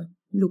fabrică.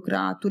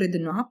 Lucra ture de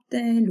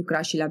noapte,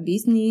 lucra și la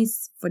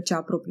business,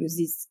 făcea propriu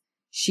zis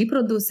și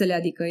produsele,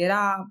 adică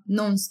era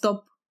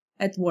non-stop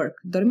at work.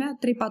 Dormea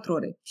 3-4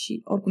 ore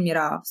și oricum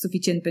era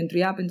suficient pentru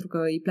ea, pentru că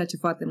îi place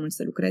foarte mult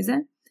să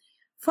lucreze.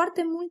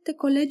 Foarte multe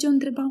colegi o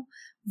întrebau,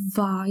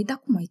 vai, dar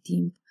cum ai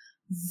timp?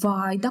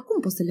 Vai, dar cum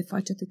poți să le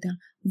faci atâtea?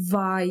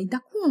 Vai,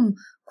 dar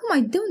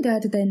de unde ai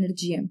atâta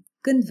energie?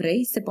 Când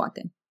vrei, se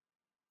poate.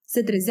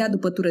 Se trezea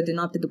după tură de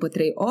noapte, după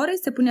 3 ore,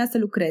 se punea să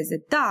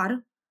lucreze,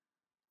 dar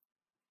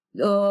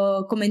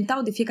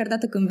comentau de fiecare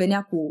dată când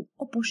venea cu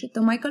o poșetă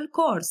Michael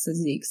Kors, să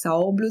zic,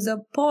 sau o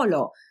bluză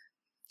polo.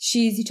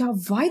 Și zicea,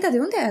 vai, dar de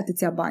unde ai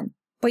atâția bani?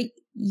 Păi,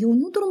 eu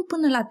nu dorm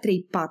până la 3-4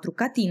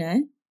 ca tine,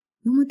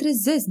 eu mă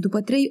trezesc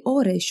după 3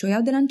 ore și o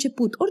iau de la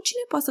început.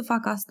 Oricine poate să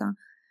facă asta.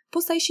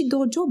 Poți să ai și 2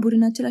 joburi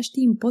în același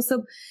timp, poți să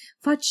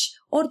faci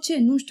orice,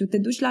 nu știu, te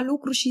duci la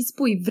lucru și îi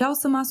spui, vreau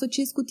să mă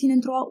asociez cu tine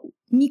într-o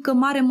mică,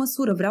 mare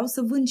măsură, vreau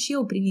să vând și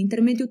eu prin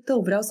intermediul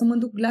tău, vreau să mă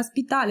duc la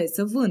spitale,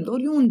 să vând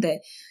oriunde,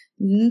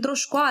 într-o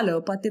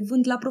școală, poate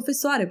vând la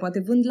profesoare, poate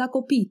vând la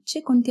copii,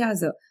 ce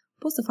contează?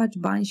 Poți să faci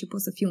bani și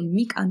poți să fii un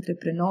mic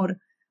antreprenor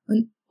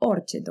în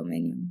orice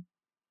domeniu.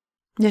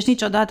 Deci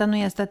niciodată nu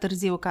este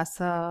târziu ca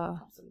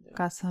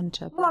să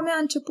începi. Mama mea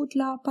a început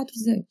la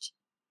 40.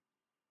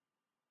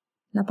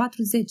 La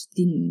 40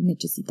 din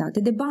necesitate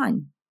de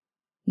bani,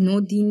 nu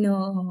din...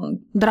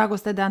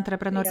 dragoste de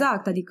antreprenoriat.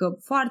 Exact, adică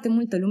foarte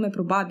multă lume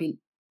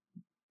probabil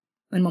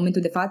în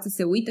momentul de față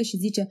se uită și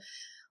zice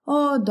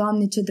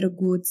Doamne, ce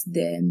drăguț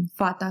de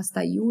fata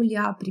asta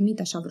Iulia, a primit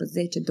așa vreo 10-20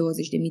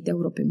 de mii de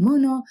euro pe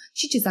mână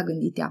și ce s-a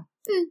gândit ea?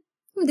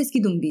 Îmi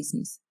deschid un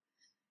business.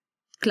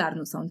 Clar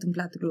nu s-au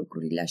întâmplat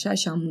lucrurile așa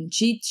și am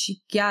muncit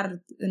și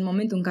chiar în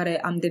momentul în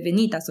care am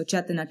devenit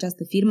asociat în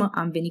această firmă,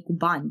 am venit cu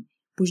bani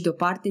puși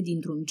deoparte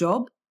dintr-un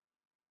job,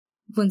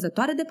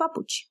 vânzătoare de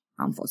papuci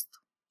am fost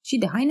și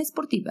de haine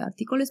sportive,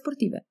 articole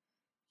sportive.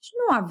 Și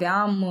nu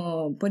aveam,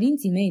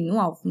 părinții mei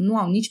nu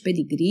au nici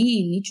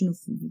pedigree, nici nu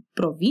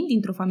provin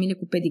dintr-o familie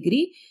cu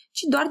pedigree,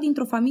 ci doar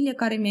dintr-o familie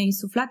care mi-a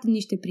insuflat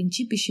niște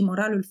principii și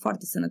moraluri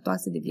foarte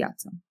sănătoase de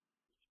viață.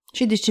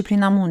 Și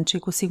disciplina muncii,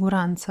 cu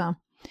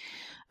siguranță.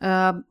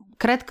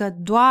 Cred că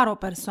doar o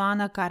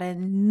persoană care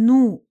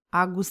nu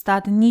a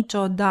gustat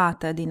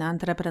niciodată din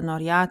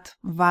antreprenoriat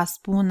va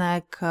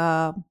spune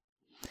că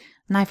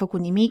n-ai făcut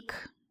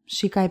nimic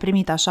și că ai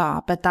primit așa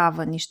pe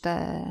tavă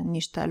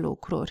niște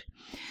lucruri.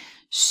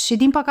 Și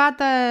din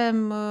păcate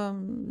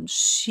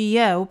și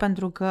eu,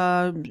 pentru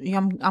că eu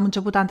am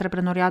început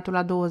antreprenoriatul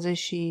la 23-24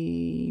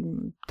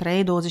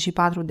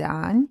 de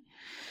ani,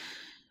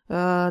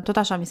 tot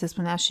așa mi se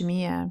spunea și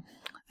mie,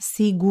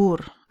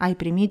 sigur ai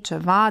primit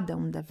ceva de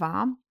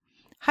undeva.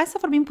 Hai să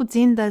vorbim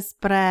puțin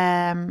despre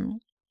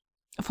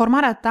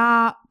formarea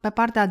ta pe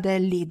partea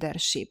de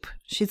leadership.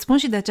 Și îți spun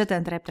și de ce te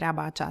întreb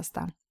treaba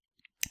aceasta.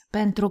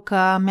 Pentru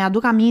că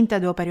mi-aduc aminte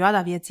de o perioadă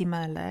a vieții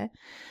mele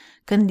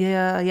când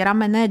eram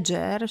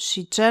manager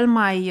și cel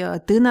mai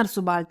tânăr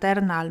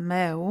subaltern al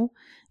meu,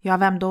 eu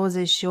aveam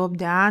 28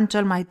 de ani,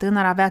 cel mai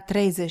tânăr avea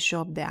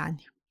 38 de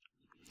ani.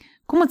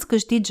 Cum îți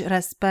câștigi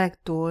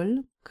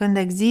respectul când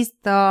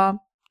există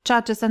ceea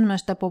ce se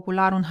numește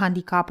popular un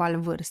handicap al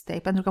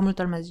vârstei? Pentru că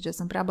multă lume zice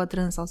sunt prea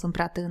bătrân sau sunt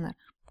prea tânăr.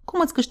 Cum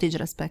îți câștigi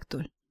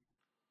respectul?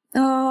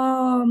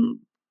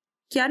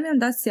 Chiar mi-am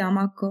dat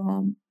seama că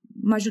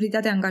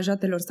majoritatea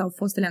angajatelor sau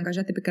fostele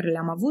angajate pe care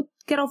le-am avut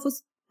chiar au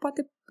fost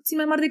poate puțin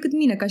mai mari decât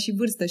mine ca și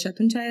vârstă și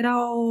atunci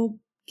era o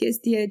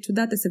chestie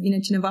ciudată să vină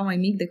cineva mai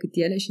mic decât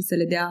ele și să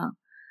le dea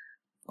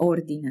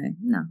ordine.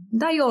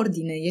 Dai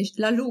ordine, ești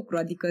la lucru,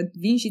 adică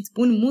vin și îți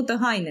spun mută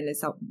hainele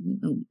sau,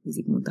 nu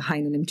zic mută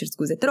hainele, îmi cer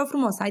scuze, te rog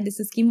frumos, haide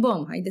să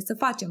schimbăm, haide să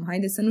facem,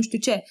 haide să nu știu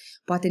ce.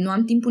 Poate nu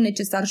am timpul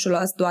necesar și o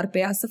las doar pe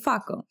ea să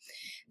facă.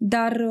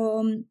 Dar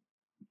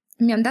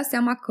mi-am dat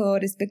seama că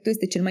respectul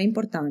este cel mai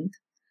important,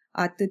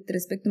 atât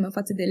respectul meu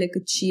față de ele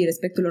cât și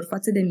respectul lor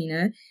față de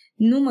mine.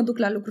 Nu mă duc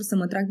la lucru să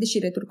mă trag de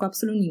șireturi cu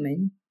absolut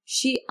nimeni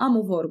și am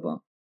o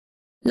vorbă.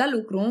 La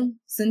lucru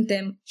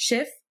suntem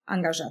șef,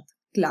 angajat.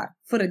 Clar,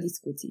 fără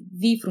discuții.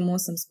 Vii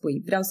frumos să-mi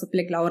spui, vreau să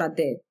plec la ora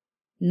de.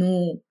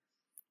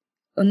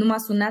 Nu m-a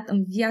sunat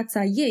în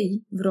viața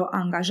ei vreo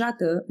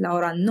angajată la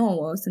ora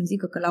 9 să-mi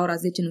zică că la ora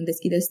 10 nu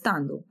deschide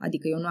standul.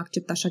 Adică eu nu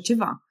accept așa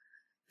ceva.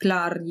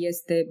 Clar,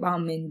 este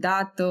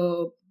amendată,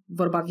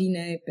 vorba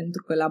vine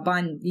pentru că la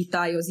bani îi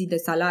tai o zi de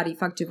salarii,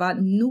 fac ceva.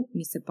 Nu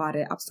mi se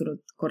pare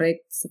absolut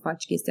corect să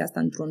faci chestia asta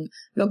într-un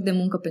loc de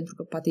muncă pentru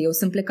că poate eu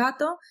sunt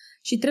plecată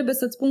și trebuie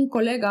să-ți spun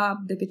colega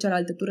de pe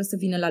cealaltă tură să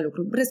vină la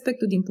lucru.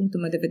 Respectul din punctul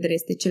meu de vedere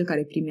este cel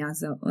care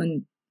primează în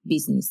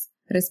business.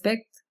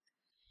 Respect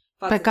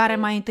pe care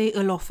mai întâi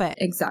îl oferi.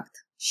 Exact.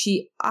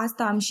 Și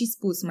asta am și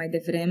spus mai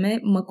devreme,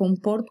 mă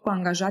comport cu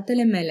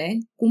angajatele mele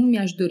cum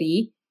mi-aș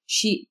dori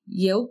și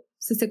eu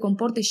să se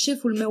comporte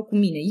șeful meu cu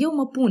mine. Eu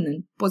mă pun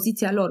în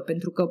poziția lor,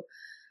 pentru că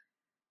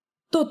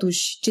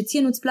totuși ce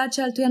ție nu-ți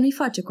place, altuia nu-i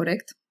face,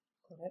 corect?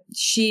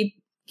 Și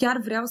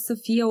chiar vreau să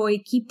fie o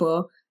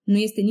echipă, nu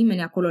este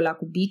nimeni acolo la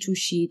cu biciu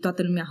și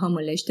toată lumea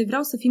hămălește,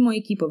 vreau să fim o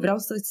echipă, vreau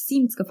să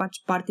simți că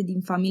faci parte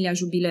din familia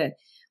Jubilee,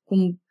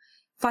 cum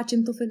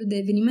facem tot felul de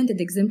evenimente,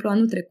 de exemplu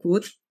anul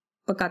trecut,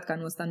 păcat că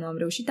anul ăsta nu am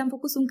reușit, am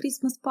făcut un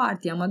Christmas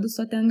party, am adus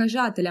toate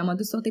angajatele, am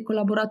adus toate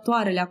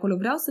colaboratoarele acolo,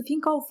 vreau să fim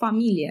ca o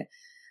familie.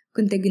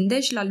 Când te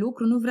gândești la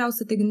lucru, nu vreau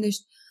să te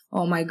gândești,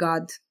 oh my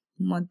God,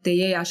 te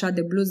iei așa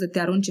de bluză, te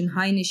arunci în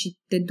haine și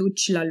te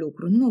duci la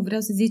lucru. Nu,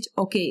 vreau să zici,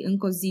 ok,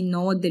 încă o zi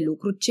nouă de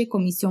lucru, ce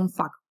comision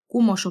fac?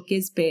 Cum o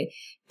șochez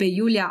pe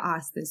Iulia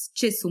astăzi?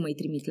 Ce sumă îi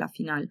trimit la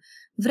final?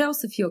 Vreau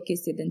să fie o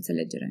chestie de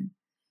înțelegere.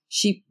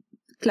 Și,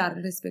 clar,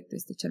 respectul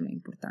este cel mai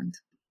important.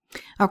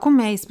 Acum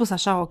mi-ai spus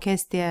așa o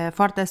chestie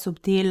foarte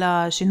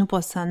subtilă și nu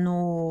pot să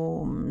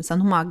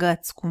nu mă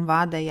agăț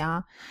cumva de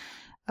ea,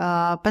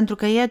 pentru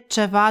că e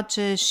ceva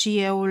ce și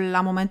eu,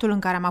 la momentul în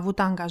care am avut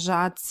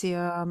angajați,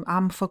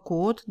 am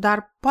făcut,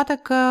 dar poate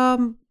că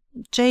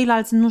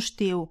ceilalți nu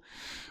știu.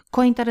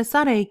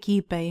 Cointeresarea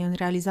echipei în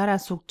realizarea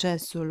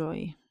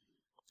succesului,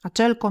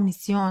 acel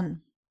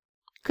comision,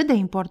 cât de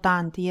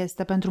important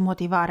este pentru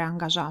motivarea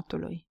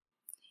angajatului?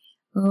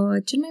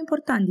 Cel mai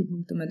important din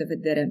punctul meu de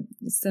vedere,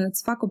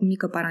 să-ți fac o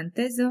mică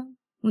paranteză,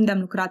 unde am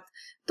lucrat.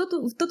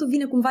 Totul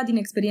vine cumva din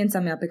experiența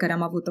mea pe care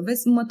am avut-o.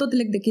 Vezi, mă tot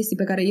leg de chestii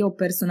pe care eu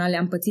personal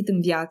le-am pățit în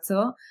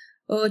viață.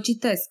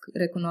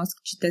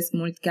 Citesc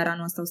mult. Chiar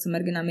anul ăsta o să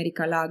merg în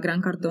America la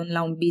Grant Cardone,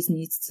 la un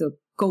business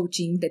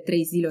coaching de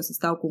 3 zile, o să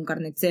stau cu un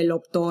carnețel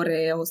 8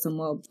 ore, o să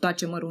mă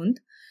toace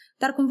mărunt.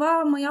 Dar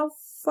cumva mă iau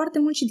foarte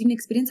mult și din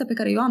experiența pe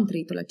care eu am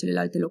trăit-o la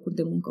celelalte locuri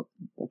de muncă.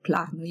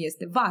 Clar, nu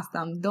este vast,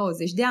 am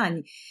 20 de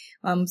ani,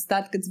 am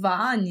stat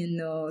câțiva ani în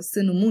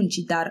sânul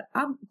muncii, dar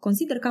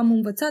consider că am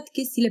învățat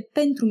chestiile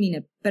pentru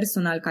mine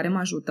personal care mă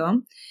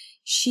ajută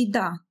și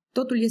da,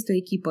 totul este o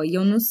echipă.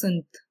 Eu nu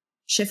sunt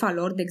șefa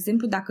lor, de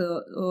exemplu, dacă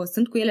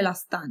sunt cu ele la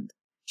stand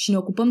și ne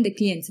ocupăm de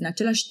clienți în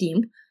același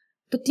timp,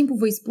 tot timpul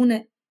voi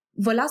spune,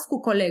 vă las cu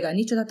colega,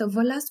 niciodată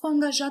vă las cu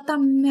angajata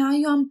mea,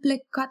 eu am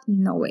plecat,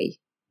 no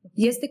way.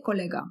 Este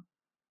colega.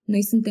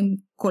 Noi suntem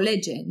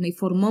colege, noi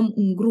formăm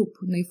un grup,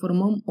 noi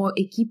formăm o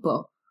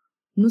echipă.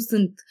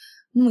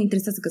 Nu mă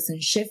interesează că sunt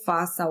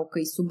șefa sau că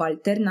e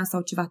subalterna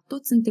sau ceva,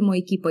 toți suntem o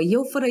echipă.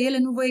 Eu fără ele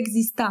nu voi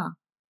exista.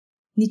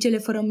 Nici ele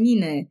fără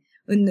mine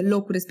în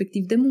locul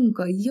respectiv de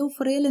muncă. Eu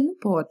fără ele nu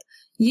pot.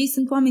 Ei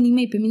sunt oamenii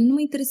mei, pe mine nu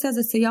mă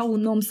interesează să iau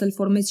un om să-l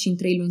formez și în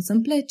 3 luni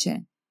să-mi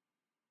plece.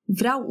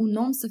 Vreau un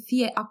om să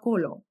fie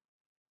acolo.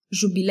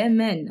 Jubile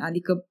men,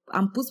 adică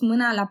am pus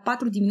mâna la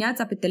 4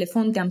 dimineața pe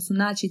telefon, te-am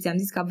sunat și ți-am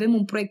zis că avem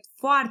un proiect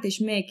foarte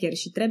șmecher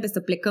și trebuie să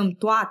plecăm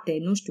toate,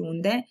 nu știu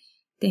unde,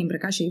 te-ai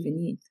îmbrăcat și ai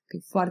venit, că e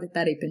foarte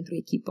tare pentru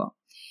echipă.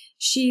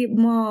 Și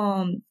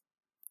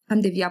am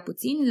deviat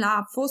puțin,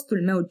 la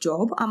fostul meu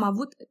job am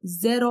avut 0,02%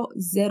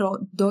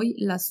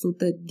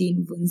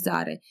 din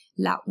vânzare.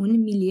 La 1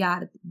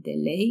 miliard de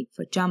lei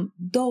făceam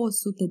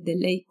 200 de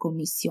lei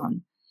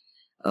comision.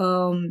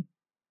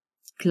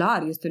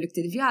 Clar, este o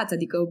lecție de viață,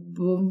 adică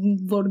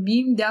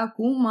vorbim de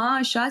acum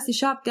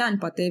 6-7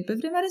 ani, poate pe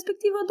vremea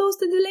respectivă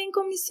 200 de lei în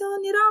comision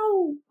erau,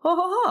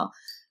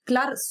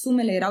 Clar,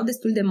 sumele erau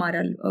destul de mari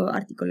al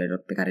articolelor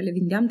pe care le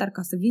vindeam, dar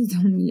ca să vinzi de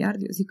 1 miliard,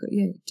 eu zic că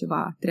e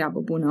ceva treabă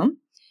bună.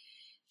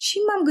 Și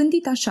m-am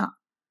gândit așa,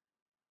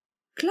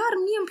 clar,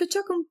 mie îmi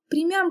plăcea când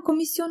primeam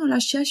comisionul ăla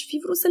și aș fi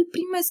vrut să-l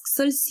primesc,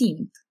 să-l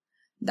simt.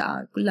 Da,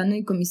 la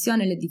noi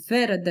comisioanele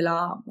diferă de la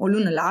o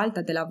lună la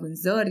alta, de la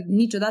vânzări,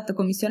 niciodată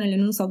comisioanele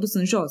nu s-au dus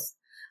în jos.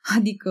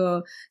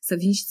 Adică să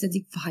vin și să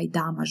zic, vai,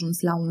 da, am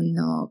ajuns la un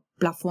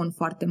plafon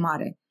foarte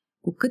mare.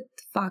 Cu cât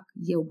fac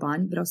eu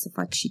bani, vreau să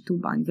faci și tu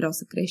bani, vreau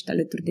să crești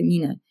alături de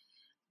mine.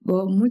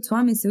 Mulți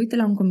oameni se uită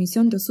la un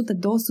comision de 100-200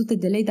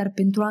 de lei, dar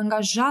pentru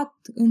angajat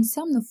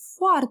înseamnă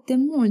foarte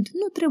mult.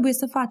 Nu trebuie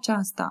să faci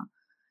asta.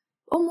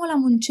 Omul ăla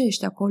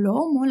muncește acolo,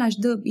 omul ăla își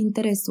dă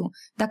interesul.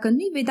 Dacă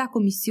nu-i vei da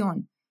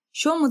comision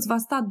și omul îți va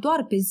sta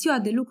doar pe ziua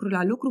de lucru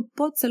la lucru,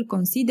 poți să-l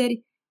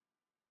consideri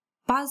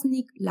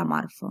paznic la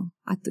marfă.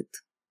 Atât.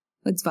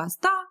 Îți va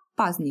sta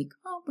paznic.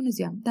 Bună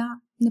ziua, da,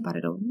 ne pare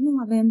rău,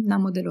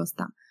 n-am modelul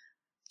ăsta.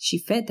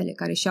 Și fetele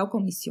care și-au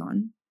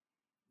comision,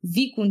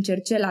 vii cu un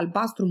cercel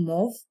albastru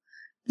mov,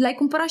 l-ai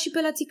cumpărat și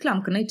pe la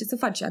Țiclam, că n-ai ce să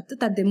faci.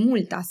 Atâta de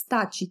mult a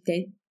stat și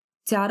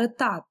ți-a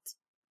arătat,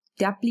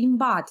 te-a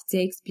plimbat,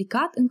 ți-a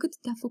explicat, încât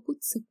te-a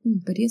făcut să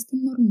cumperi. Este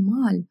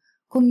normal.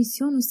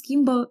 Comisionul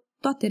schimbă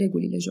toate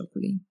regulile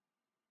jocului.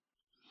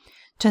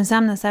 Ce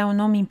înseamnă să ai un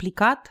om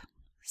implicat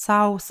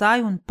sau să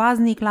ai un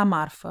paznic la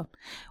marfă?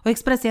 O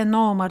expresie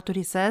nouă,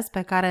 mărturisesc,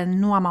 pe care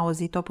nu am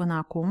auzit-o până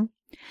acum.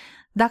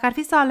 Dacă ar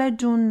fi să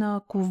alegi un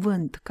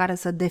cuvânt care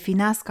să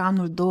definească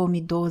anul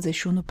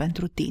 2021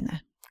 pentru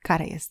tine,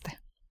 care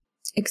este?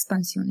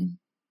 Expansiune.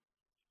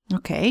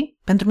 Ok,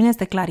 pentru mine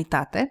este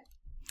claritate.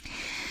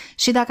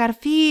 Și dacă ar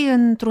fi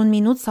într-un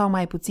minut sau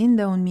mai puțin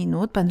de 1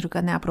 minut, pentru că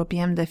ne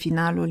apropiem de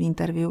finalul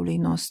interviului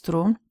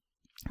nostru,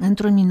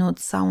 într-un minut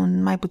sau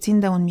mai puțin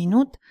de 1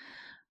 minut,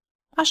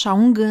 așa,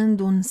 un gând,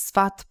 un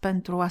sfat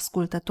pentru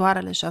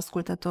ascultătoarele și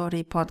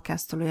ascultătorii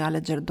podcastului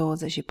Alegeri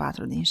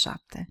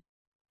 24/7.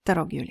 Te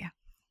rog, Iulia.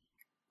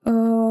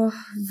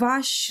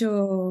 V-aș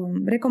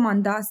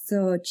recomanda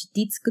să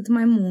citiți cât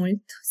mai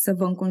mult, să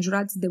vă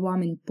înconjurați de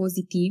oameni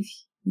pozitivi,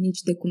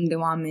 nici de cum de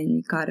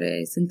oameni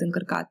care sunt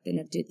încărcați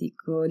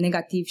energetic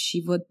negativ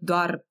și văd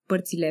doar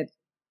părțile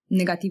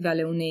negative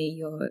ale unei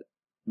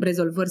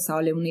rezolvări sau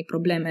ale unei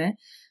probleme.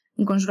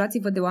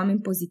 Înconjurați-vă de oameni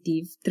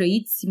pozitivi,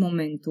 trăiți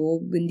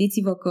momentul,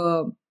 gândiți-vă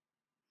că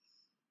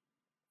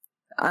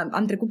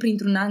am trecut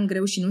printr-un an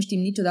greu și nu știm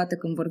niciodată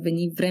când vor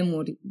veni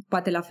vremuri,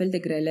 poate la fel de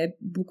grele.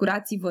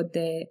 Bucurați-vă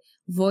de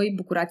voi,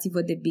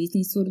 bucurați-vă de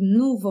business-uri,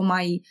 nu vă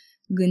mai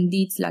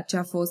gândiți la ce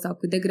a fost sau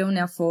cât de greu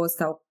ne-a fost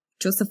sau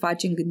ce o să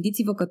facem.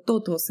 Gândiți-vă că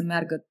totul o să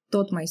meargă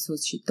tot mai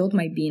sus și tot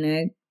mai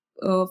bine.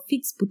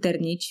 fiți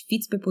puternici,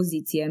 fiți pe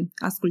poziție,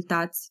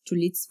 ascultați,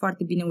 ciuliți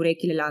foarte bine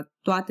urechile la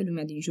toată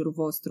lumea din jurul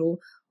vostru,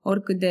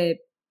 oricât de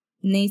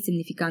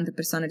neinsemnificantă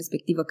persoana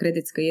respectivă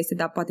credeți că este,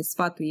 dar poate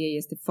sfatul ei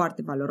este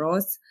foarte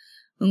valoros.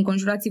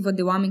 Înconjurați-vă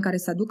de oameni care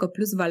să aducă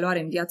plus valoare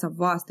în viața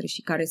voastră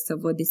și care să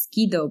vă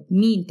deschidă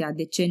mintea,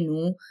 de ce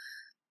nu,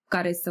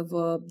 care să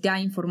vă dea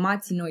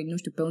informații noi, nu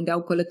știu, pe unde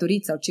au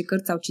călătorit sau ce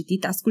cărți au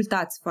citit.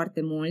 Ascultați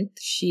foarte mult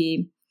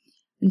și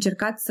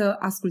încercați să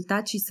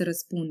ascultați și să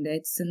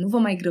răspundeți, să nu vă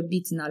mai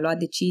grăbiți în a lua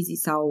decizii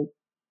sau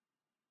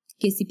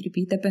chestii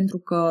pripite, pentru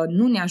că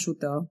nu ne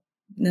ajută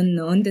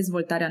în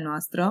dezvoltarea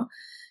noastră.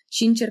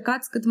 Și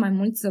încercați cât mai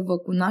mult să vă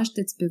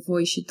cunoașteți pe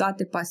voi și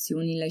toate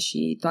pasiunile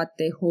și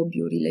toate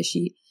hobby-urile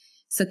și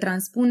să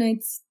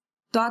transpuneți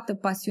toată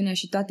pasiunea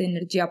și toată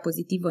energia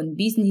pozitivă în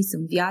business,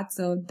 în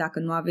viață, dacă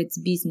nu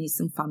aveți business,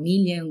 în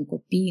familie, în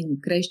copii, în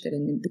creștere,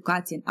 în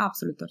educație, în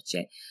absolut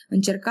orice.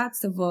 Încercați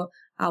să vă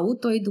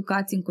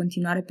autoeducați în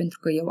continuare, pentru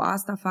că eu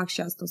asta fac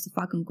și asta o să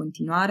fac în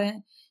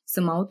continuare,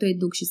 să mă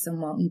autoeduc și să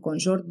mă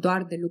înconjur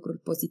doar de lucruri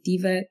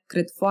pozitive.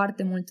 Cred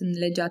foarte mult în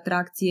legea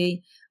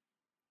atracției.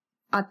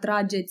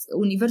 Atrageți,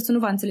 universul nu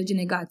va înțelege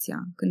negația.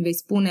 Când vei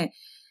spune,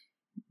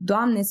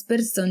 Doamne, sper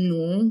să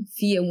nu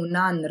fie un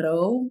an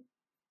rău,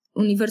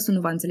 universul nu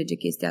va înțelege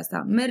chestia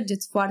asta.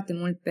 Mergeți foarte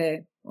mult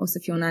pe o să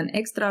fie un an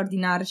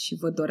extraordinar și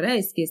vă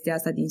doresc chestia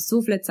asta din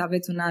suflet, să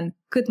aveți un an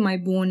cât mai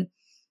bun.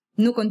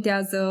 Nu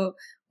contează,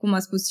 cum a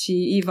spus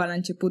și Iva la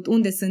început,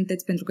 unde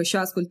sunteți, pentru că și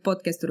eu ascult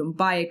podcasturi în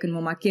baie, când mă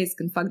machez,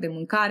 când fac de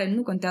mâncare,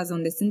 nu contează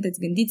unde sunteți,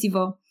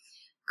 gândiți-vă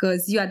că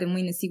ziua de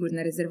mâine sigur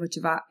ne rezervă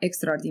ceva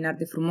extraordinar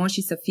de frumos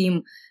și să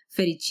fim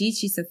fericiți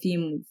și să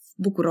fim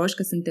bucuroși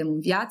că suntem în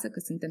viață, că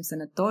suntem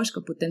sănătoși, că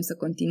putem să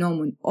continuăm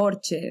în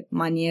orice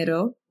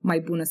manieră, mai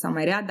bună sau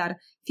mai rea, dar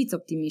fiți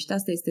optimiști.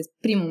 Asta este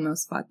primul meu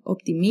sfat.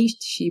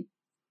 Optimiști și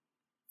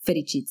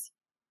fericiți,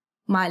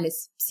 mai ales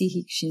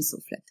psihic și în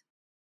suflet.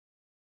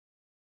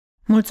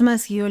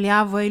 Mulțumesc,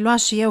 Iulia. Voi lua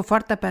și eu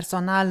foarte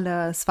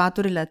personal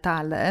sfaturile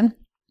tale.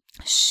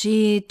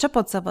 Și ce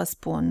pot să vă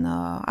spun?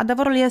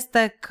 Adevărul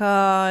este că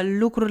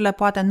lucrurile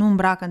poate nu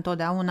îmbracă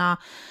întotdeauna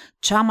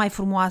cea mai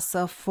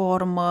frumoasă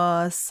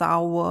formă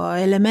sau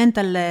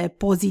elementele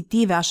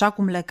pozitive, așa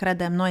cum le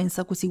credem noi,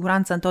 însă cu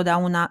siguranță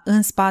întotdeauna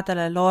în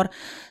spatele lor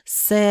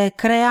se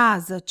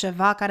creează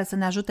ceva care să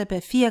ne ajute pe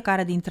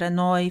fiecare dintre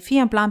noi, fie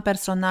în plan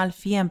personal,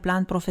 fie în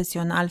plan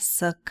profesional,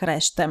 să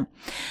creștem.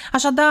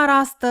 Așadar,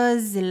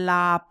 astăzi,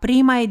 la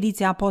prima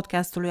ediție a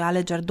podcastului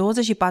Alegeri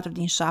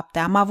 24/7,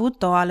 am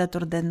avut-o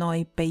alături de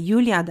noi pe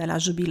Iulia de la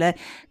Jubile,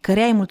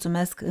 căreia îi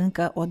mulțumesc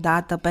încă o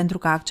dată pentru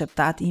că a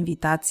acceptat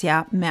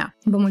invitația mea.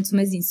 Vă mulțumesc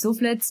din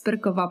suflet, sper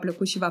că v-a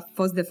plăcut și v-a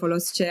fost de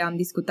folos ce am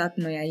discutat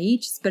noi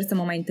aici. Sper să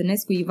mă mai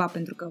întâlnesc cu Iva,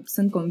 pentru că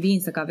sunt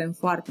convinsă că avem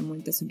foarte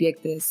multe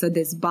subiecte să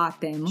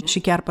dezbatem. Și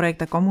chiar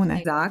proiecte comune.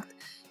 Exact.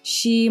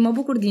 Și mă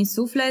bucur din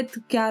suflet,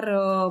 chiar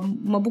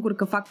mă bucur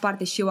că fac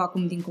parte și eu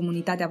acum din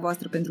comunitatea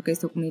voastră, pentru că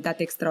este o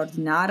comunitate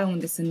extraordinară,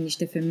 unde sunt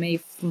niște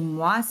femei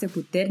frumoase,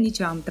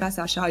 puternice. Am tras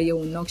așa eu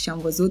un ochi și am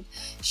văzut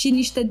și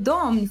niște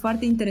domni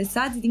foarte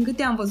interesați. Din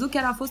câte am văzut,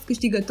 chiar a fost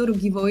câștigătorul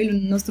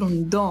giveaway-ului nostru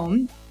un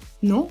domn.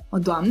 Nu? O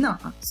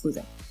doamnă?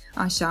 Scuze.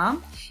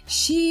 Așa.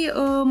 Și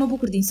mă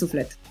bucur din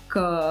suflet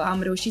că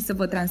am reușit să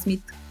vă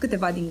transmit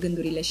câteva din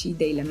gândurile și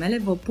ideile mele.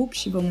 Vă pup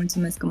și vă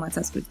mulțumesc că m-ați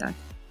ascultat.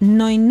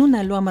 Noi nu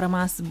ne luăm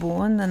rămas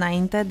bun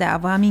înainte de a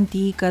vă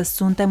aminti că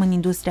suntem în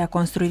industria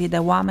construirii de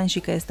oameni și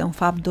că este un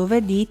fapt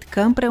dovedit că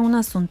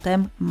împreună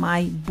suntem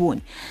mai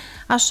buni.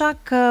 Așa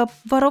că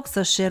vă rog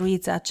să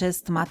share-uiți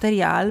acest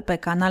material pe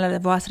canalele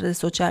voastre de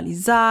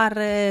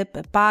socializare,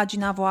 pe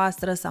pagina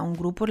voastră sau în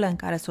grupurile în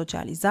care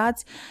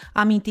socializați.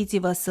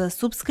 Amintiți-vă să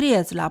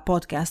subscrieți la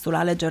podcastul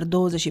Alegeri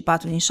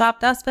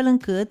 24/7, astfel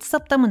încât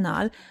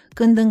săptămânal,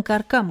 când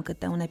încărcăm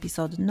câte un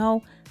episod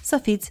nou, să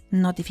fiți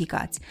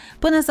notificați.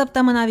 Până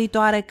săptămâna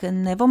viitoare,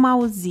 când ne vom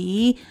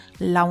auzi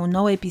la un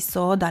nou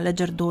episod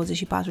Alegeri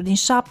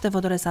 24/7, vă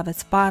doresc să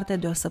aveți parte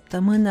de o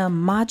săptămână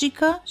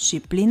magică și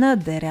plină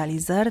de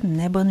realizări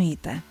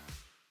nebănuite.